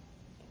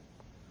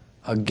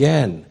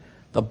 Again,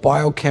 the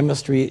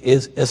biochemistry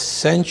is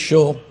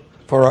essential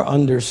for our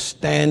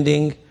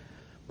understanding,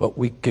 but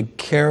we could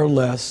care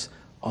less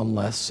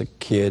unless a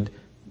kid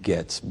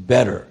gets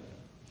better.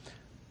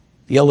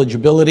 The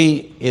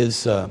eligibility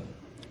is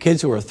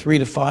kids who are 3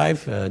 to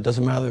 5. It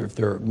doesn't matter if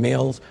they're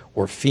males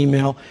or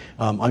female.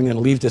 I'm going to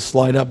leave this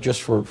slide up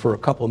just for a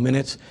couple of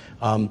minutes.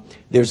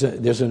 There's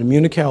an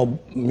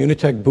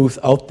Immunotech booth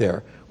out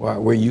there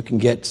where you can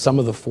get some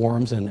of the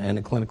forms and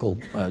a clinical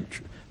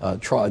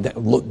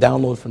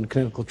download from the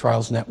Clinical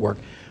Trials Network.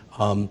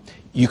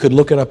 You could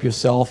look it up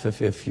yourself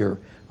if you're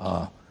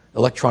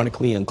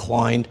electronically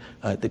inclined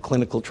at the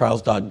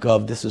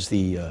clinicaltrials.gov.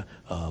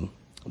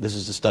 This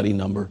is the study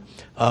number.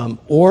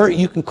 Or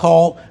you can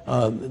call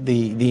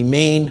the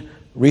main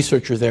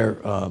researcher there,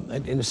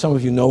 and some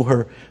of you know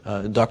her,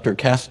 Dr.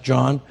 Cass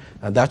John.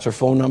 That's her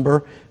phone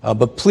number.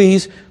 But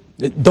please,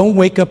 don't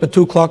wake up at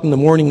 2 o'clock in the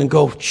morning and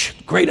go,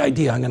 great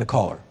idea, I'm going to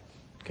call her.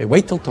 Okay,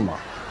 wait till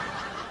tomorrow.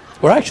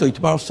 Or actually,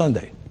 tomorrow's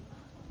Sunday.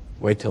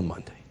 Wait till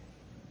Monday.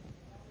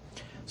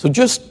 So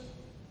just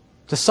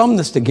to sum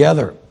this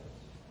together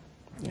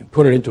and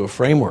put it into a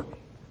framework,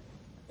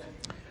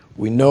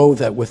 we know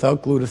that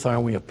without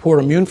glutathione we have poor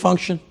immune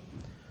function.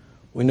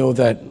 We know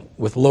that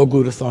with low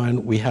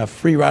glutathione we have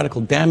free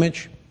radical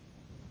damage.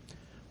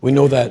 We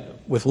know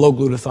that with low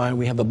glutathione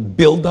we have a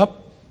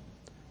buildup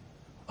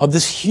of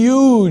this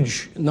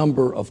huge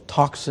number of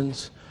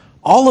toxins.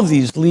 All of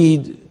these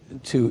lead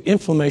to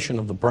inflammation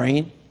of the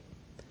brain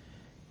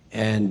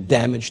and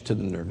damage to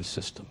the nervous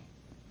system.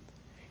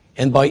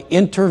 And by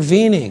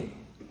intervening,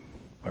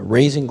 by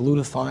raising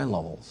glutathione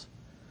levels,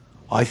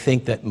 I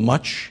think that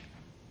much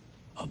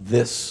of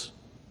this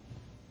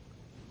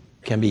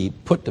can be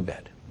put to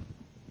bed.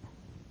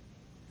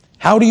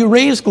 How do you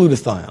raise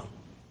glutathione?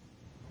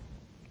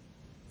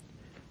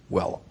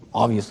 Well,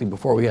 obviously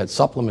before we had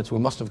supplements, we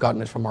must have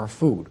gotten it from our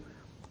food.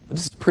 But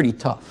this is pretty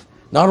tough.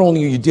 Not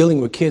only are you dealing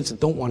with kids that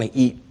don't want to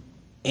eat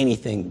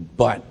anything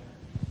but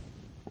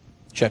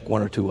check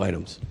one or two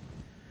items.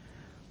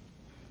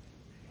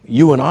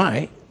 You and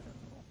I,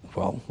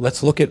 well,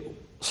 let's look at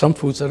some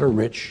foods that are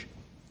rich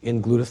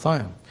in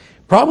glutathione.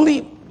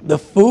 Probably the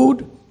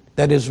food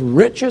that is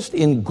richest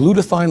in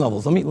glutathione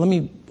levels. Let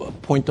me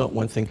point out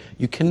one thing.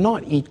 You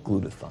cannot eat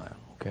glutathione,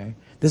 okay?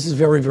 This is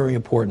very, very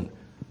important.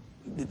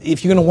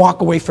 If you're going to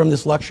walk away from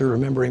this lecture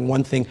remembering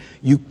one thing,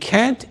 you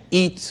can't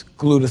eat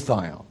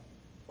glutathione.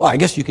 Well, I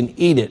guess you can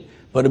eat it,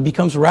 but it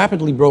becomes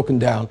rapidly broken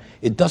down.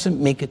 It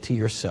doesn't make it to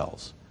your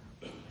cells.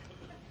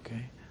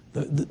 Okay?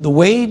 The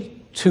way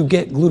to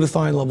get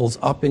glutathione levels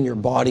up in your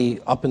body,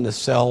 up in the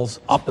cells,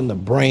 up in the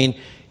brain,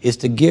 is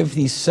to give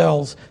these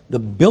cells the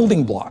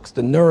building blocks,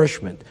 the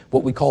nourishment,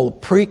 what we call the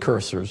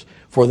precursors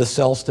for the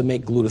cells to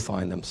make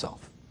glutathione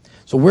themselves.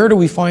 So where do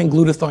we find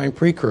glutathione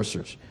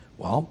precursors?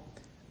 Well,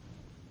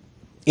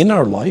 in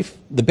our life,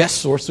 the best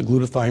source of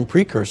glutathione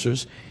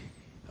precursors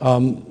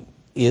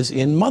is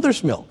in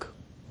mother's milk,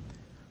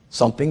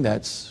 something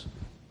that's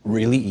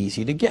really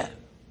easy to get.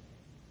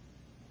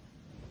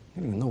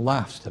 No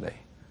laughs today.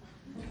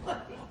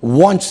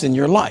 Once in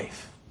your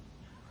life.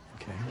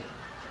 Okay.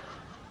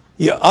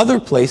 The other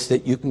place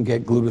that you can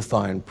get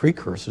glutathione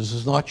precursors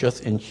is not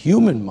just in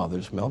human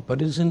mother's milk,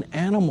 but is in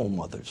animal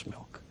mother's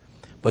milk.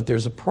 But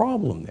there's a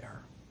problem there.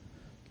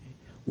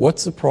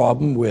 What's the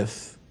problem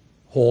with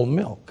whole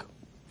milk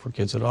for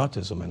kids with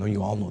autism? I know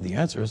you all know the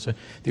answer. So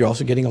they're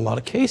also getting a lot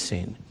of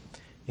casein.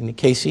 And the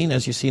casein,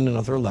 as you've seen in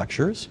other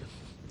lectures,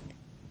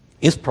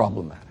 is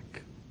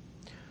problematic.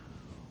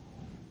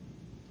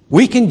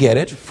 We can get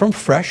it from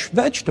fresh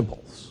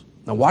vegetables.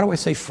 Now, why do I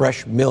say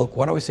fresh milk?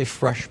 Why do I say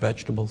fresh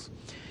vegetables?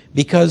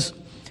 Because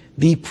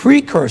the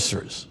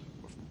precursors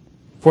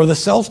for the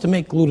cells to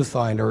make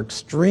glutathione are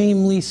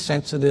extremely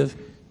sensitive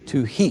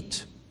to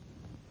heat,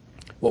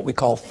 what we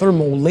call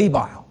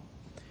thermolabile.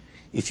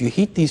 If you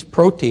heat these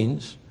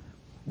proteins,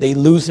 they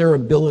lose their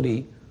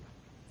ability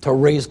to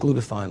raise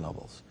glutathione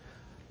levels.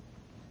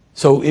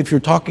 So if you're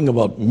talking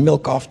about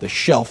milk off the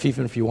shelf,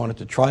 even if you wanted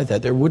to try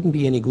that, there wouldn't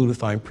be any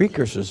glutathione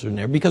precursors in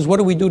there, because what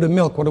do we do to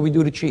milk? What do we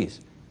do to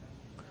cheese?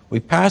 We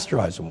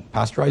pasteurize them.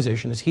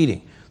 Pasteurization is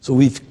heating. So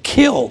we've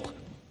killed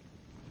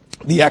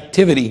the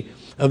activity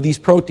of these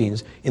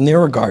proteins in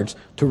their regards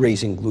to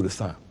raising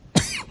glutathione.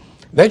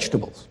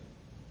 Vegetables.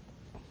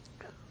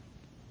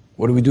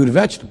 What do we do to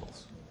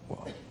vegetables?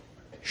 Well,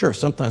 sure,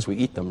 sometimes we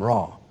eat them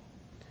raw.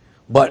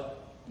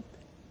 But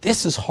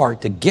this is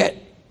hard to get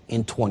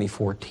in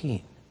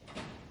 2014.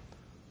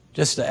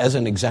 Just as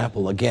an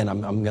example, again,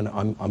 I'm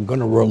going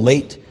to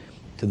relate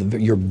to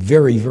your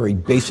very, very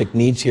basic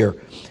needs here.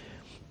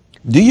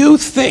 Do you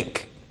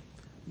think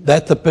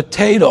that the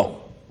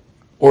potato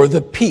or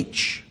the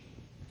peach,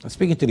 I'm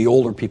speaking to the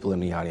older people in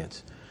the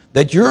audience,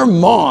 that your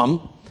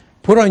mom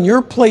put on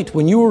your plate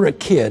when you were a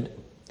kid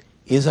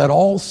is at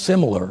all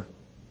similar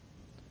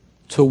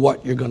to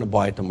what you're going to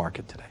buy at the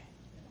market today?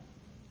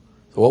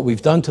 So what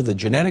we've done to the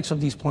genetics of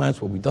these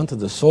plants, what we've done to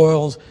the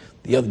soils,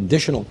 the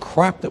additional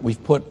crap that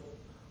we've put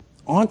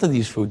onto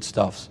these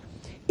foodstuffs,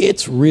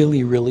 it's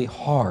really, really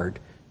hard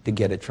to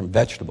get it from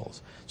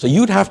vegetables. So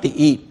you'd have to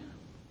eat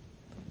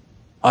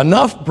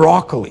enough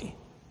broccoli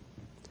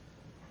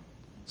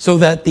so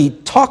that the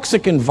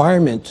toxic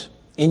environment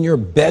in your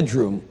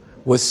bedroom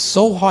was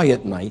so high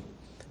at night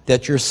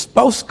that your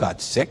spouse got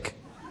sick,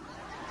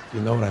 you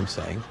know what I'm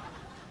saying,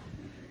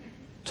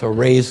 to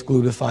raise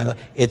glutathione.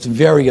 It's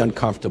very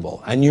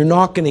uncomfortable. And you're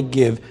not going to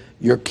give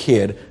your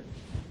kid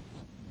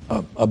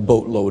a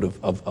boatload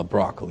of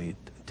broccoli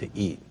to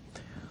eat.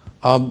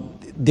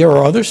 There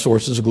are other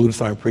sources of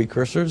glutathione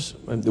precursors.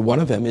 One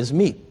of them is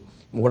meat.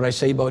 What did I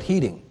say about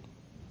heating?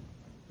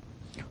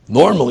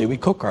 Normally, we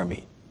cook our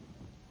meat.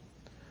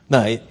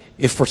 Now,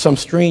 if for some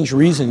strange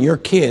reason your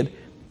kid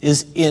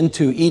is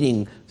into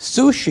eating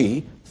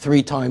sushi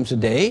 3 times a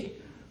day,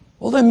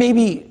 well, then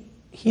maybe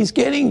he's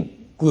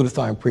getting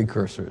glutathione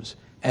precursors,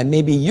 and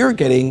maybe you're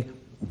getting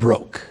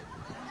broke.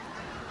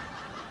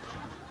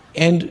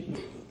 And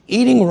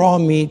eating raw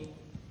meat,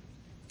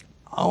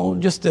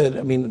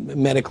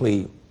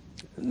 medically,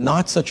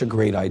 not such a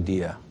great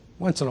idea.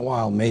 Once in a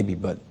while, maybe,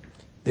 but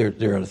there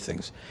are other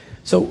things.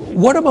 So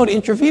what about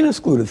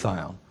intravenous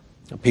glutathione?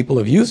 Now, people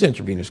have used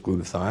intravenous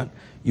glutathione.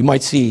 You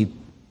might see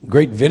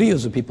great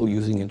videos of people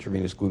using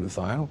intravenous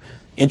glutathione.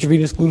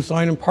 Intravenous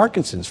glutathione in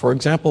Parkinson's. For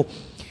example,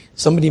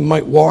 somebody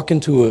might walk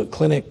into a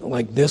clinic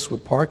like this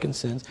with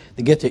Parkinson's,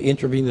 they get to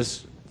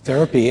intravenous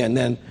therapy, and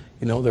then,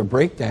 they're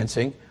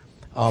breakdancing.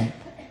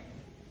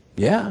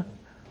 Yeah.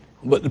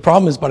 But the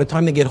problem is by the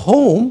time they get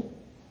home,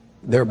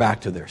 they're back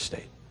to their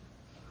state.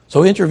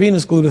 So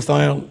intravenous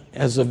glutathione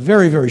has a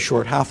very, very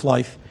short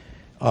half-life.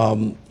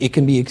 It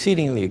can be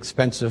exceedingly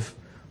expensive.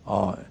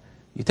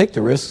 You take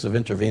the risks of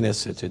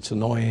intravenous, it's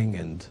annoying,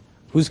 and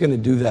who's going to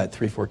do that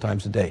 3-4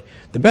 times a day?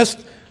 The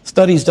best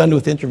studies done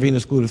with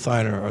intravenous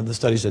glutathione are the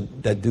studies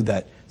that do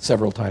that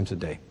several times a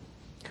day.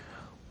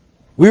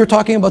 We were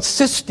talking about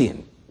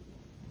cysteine.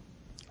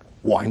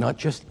 Why not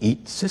just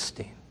eat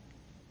cysteine?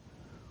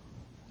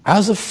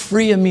 As a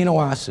free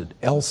amino acid,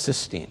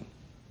 L-cysteine,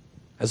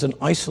 as an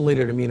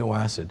isolated amino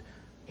acid,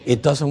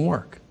 it doesn't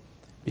work.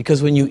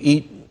 because when you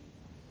eat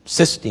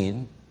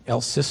cysteine,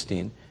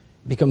 L-cysteine,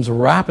 it becomes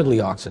rapidly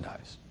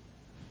oxidized.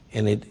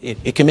 And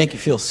it can make you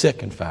feel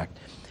sick, in fact.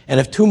 And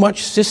if too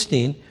much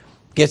cysteine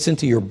gets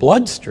into your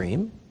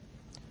bloodstream,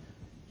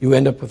 you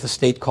end up with a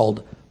state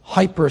called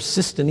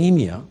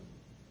hypercystinemia.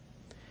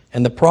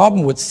 And the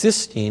problem with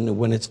cysteine,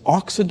 when it's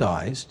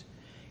oxidized,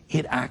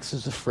 it acts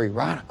as a free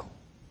radical.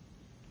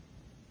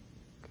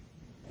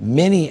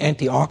 Many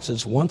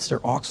antioxidants, once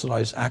they're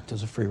oxidized, act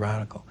as a free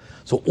radical.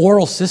 So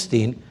oral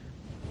cysteine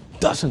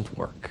doesn't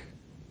work.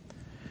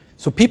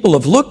 So people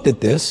have looked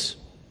at this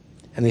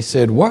and they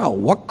said, wow,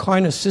 what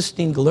kind of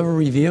cysteine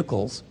delivery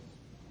vehicles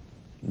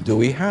do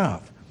we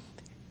have?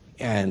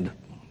 And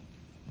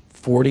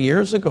 40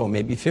 years ago,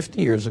 maybe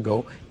 50 years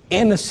ago,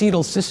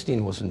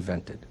 N-acetylcysteine was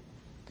invented.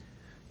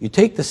 You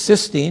take the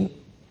cysteine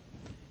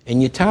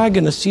and you tag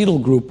an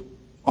acetyl group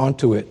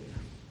onto it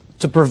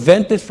to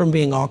prevent it from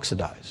being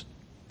oxidized.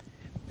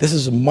 This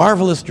is a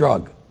marvelous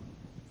drug.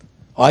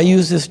 I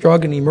use this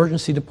drug in the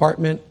emergency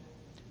department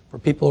for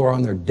people who are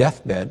on their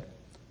deathbed.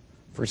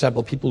 For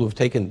example, people who have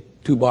taken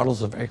 2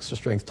 bottles of extra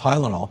strength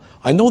Tylenol.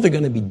 I know they're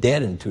going to be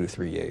dead in 2 to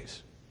 3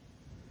 days.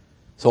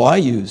 So I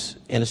use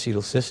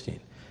N-acetylcysteine.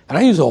 And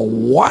I use a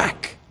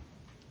whack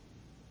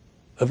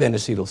of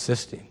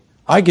N-acetylcysteine.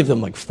 I give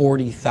them like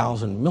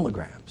 40,000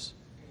 milligrams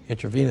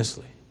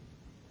intravenously.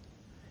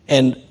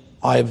 And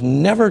I've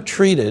never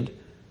treated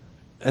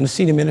an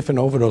acetaminophen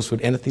overdose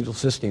with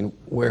N-acetylcysteine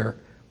where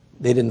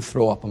they didn't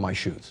throw up on my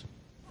shoes.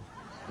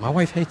 My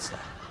wife hates that.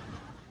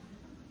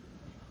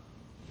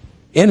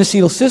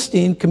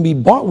 N-acetylcysteine can be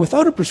bought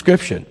without a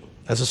prescription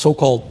as a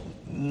so-called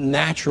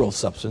natural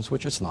substance,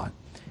 which it's not,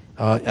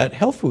 at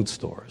health food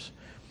stores.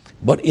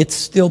 But it's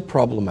still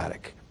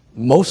problematic.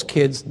 Most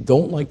kids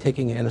don't like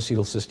taking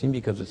N-acetylcysteine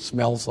because it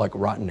smells like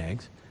rotten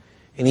eggs.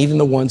 And even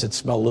the ones that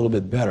smell a little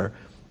bit better,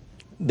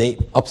 they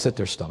upset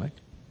their stomach.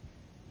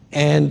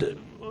 And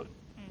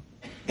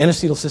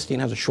N-acetylcysteine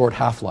has a short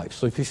half-life.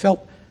 So if you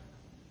felt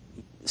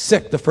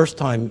sick the first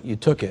time you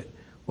took it,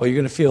 well, you're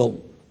going to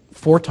feel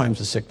 4 times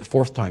as sick the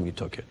 4th time you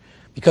took it.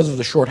 Because of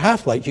the short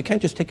half-life, you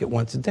can't just take it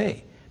once a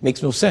day.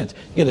 Makes no sense.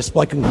 You get a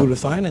spike in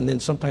glutathione, and then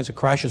sometimes it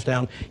crashes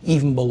down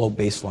even below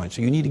baseline.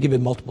 So you need to give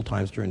it multiple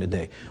times during the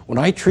day. When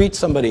I treat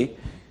somebody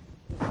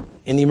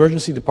in the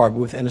emergency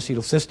department with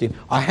N-acetylcysteine,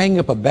 I hang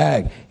up a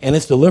bag, and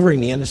it's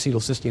delivering the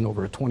N-acetylcysteine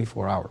over a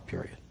 24-hour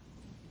period.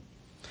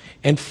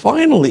 And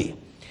finally,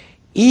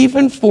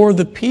 even for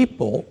the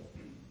people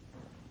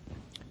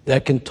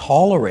that can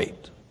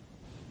tolerate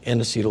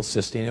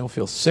N-acetylcysteine, they don't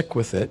feel sick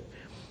with it,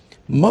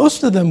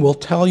 most of them will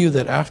tell you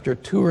that after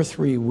 2 or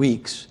 3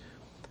 weeks,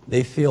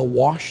 they feel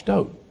washed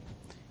out,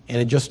 and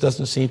it just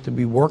doesn't seem to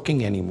be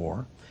working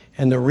anymore.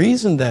 And the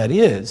reason that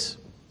is,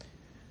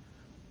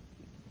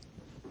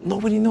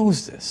 nobody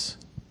knows this,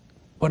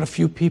 but a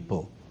few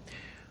people.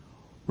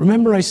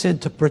 Remember I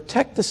said to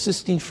protect the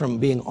cysteine from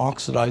being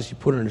oxidized, you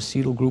put an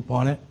acetyl group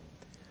on it?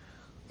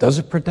 Does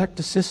it protect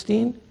the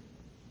cysteine?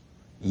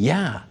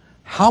 Yeah.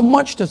 How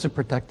much does it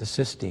protect the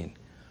cysteine?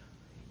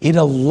 It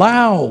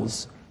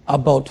allows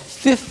about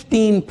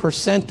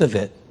 15% of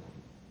it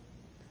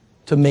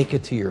to make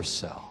it to your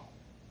cell.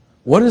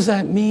 What does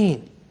that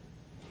mean?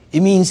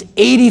 It means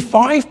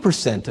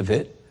 85% of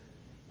it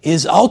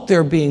is out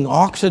there being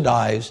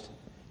oxidized,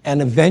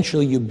 and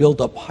eventually you build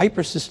up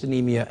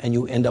hypercystinemia and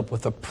you end up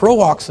with a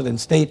pro-oxidant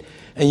state,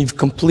 and you've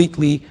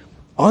completely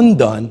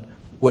undone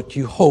what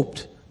you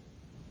hoped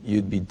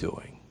you'd be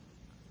doing.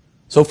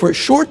 So for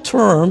short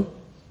term,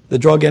 the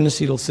drug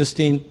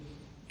N-acetylcysteine,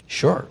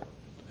 sure,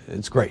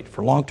 it's great.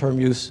 For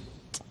long-term use,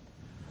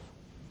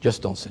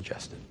 just don't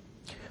suggest it.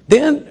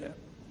 Then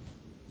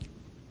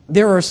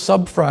there are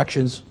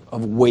subfractions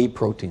of whey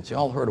proteins. You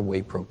all heard of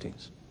whey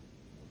proteins.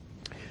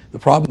 The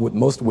problem with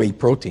most whey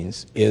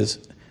proteins is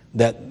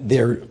that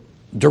they're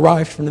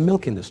derived from the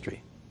milk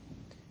industry.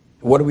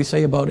 What do we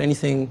say about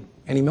any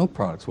milk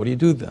products? What do you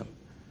do with them?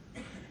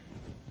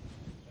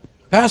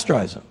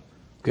 Pasteurize them.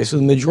 Okay, so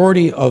the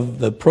majority of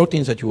the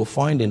proteins that you will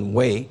find in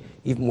whey,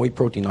 even whey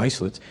protein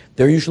isolates,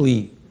 they're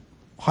usually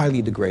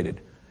highly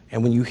degraded.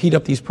 And when you heat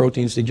up these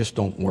proteins, they just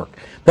don't work.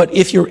 But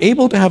if you're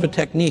able to have a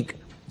technique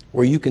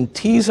where you can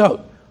tease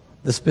out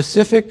the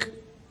specific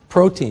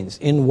proteins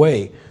in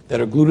whey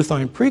that are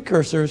glutathione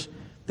precursors,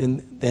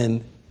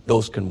 then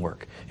those can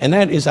work. And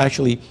that is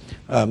actually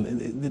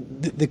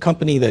the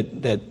company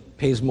that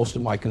pays most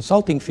of my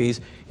consulting fees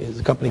is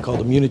a company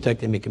called Immunocal.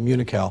 They make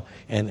Immunocal,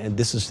 and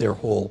this is their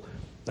whole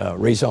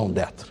raison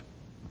d'etre.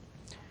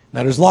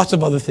 Now, there's lots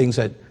of other things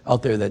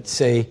out there that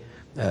say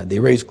they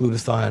raise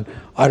glutathione.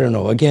 I don't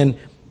know. Again,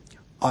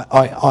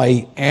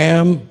 I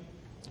am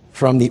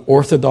from the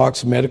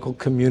orthodox medical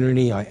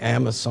community. I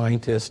am a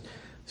scientist,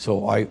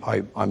 so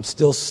I'm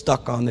still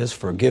stuck on this.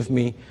 Forgive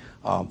me.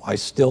 I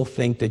still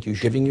think that you're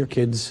giving your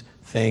kids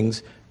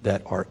things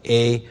that are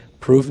A,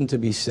 proven to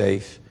be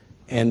safe,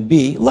 and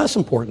B, less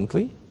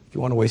importantly, if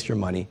you want to waste your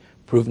money,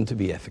 proven to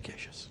be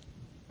efficacious.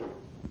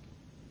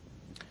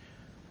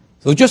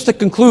 So just to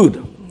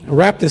conclude,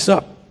 wrap this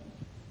up.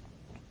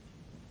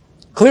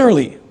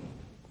 Clearly,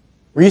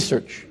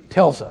 research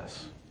tells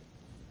us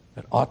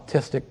that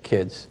autistic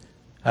kids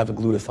have a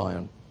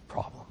glutathione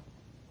problem,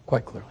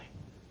 quite clearly.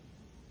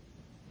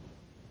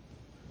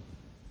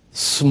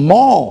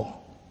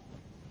 Small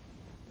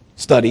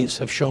studies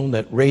have shown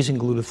that raising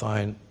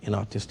glutathione in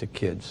autistic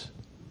kids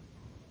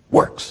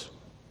works.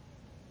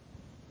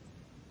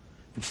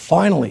 And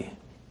finally,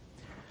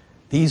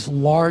 these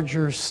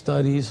larger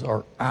studies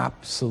are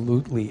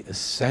absolutely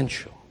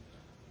essential.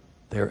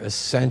 They're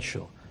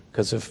essential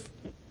because if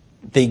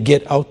they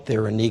get out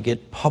there and they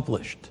get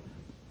published,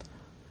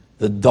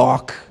 the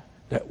doc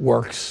that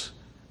works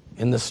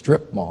in the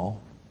strip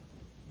mall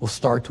will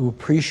start to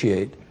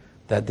appreciate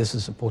that this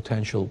is a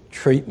potential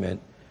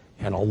treatment,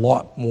 and a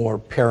lot more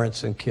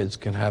parents and kids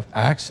can have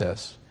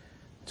access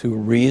to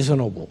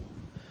reasonable,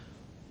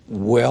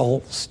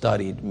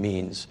 well-studied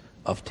means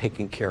of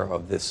taking care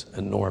of this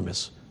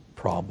enormous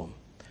problem.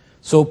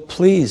 So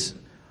please,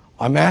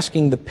 I'm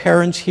asking the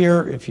parents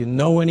here, if you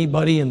know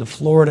anybody in the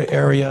Florida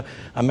area,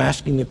 I'm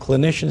asking the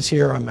clinicians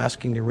here, I'm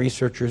asking the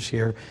researchers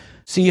here,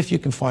 see if you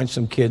can find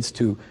some kids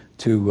to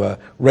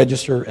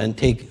register and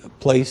take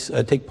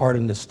part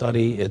in the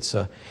study. It's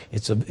a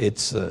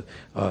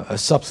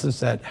substance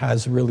that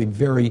has really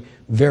very,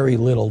 very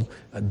little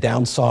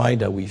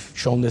downside. We've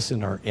shown this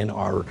in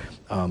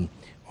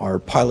our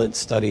pilot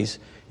studies,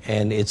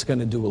 and it's going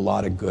to do a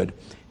lot of good.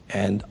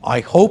 And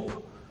I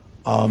hope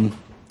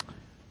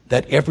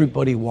that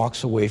everybody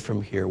walks away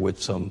from here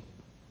with some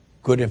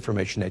good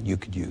information that you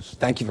could use.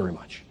 Thank you very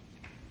much.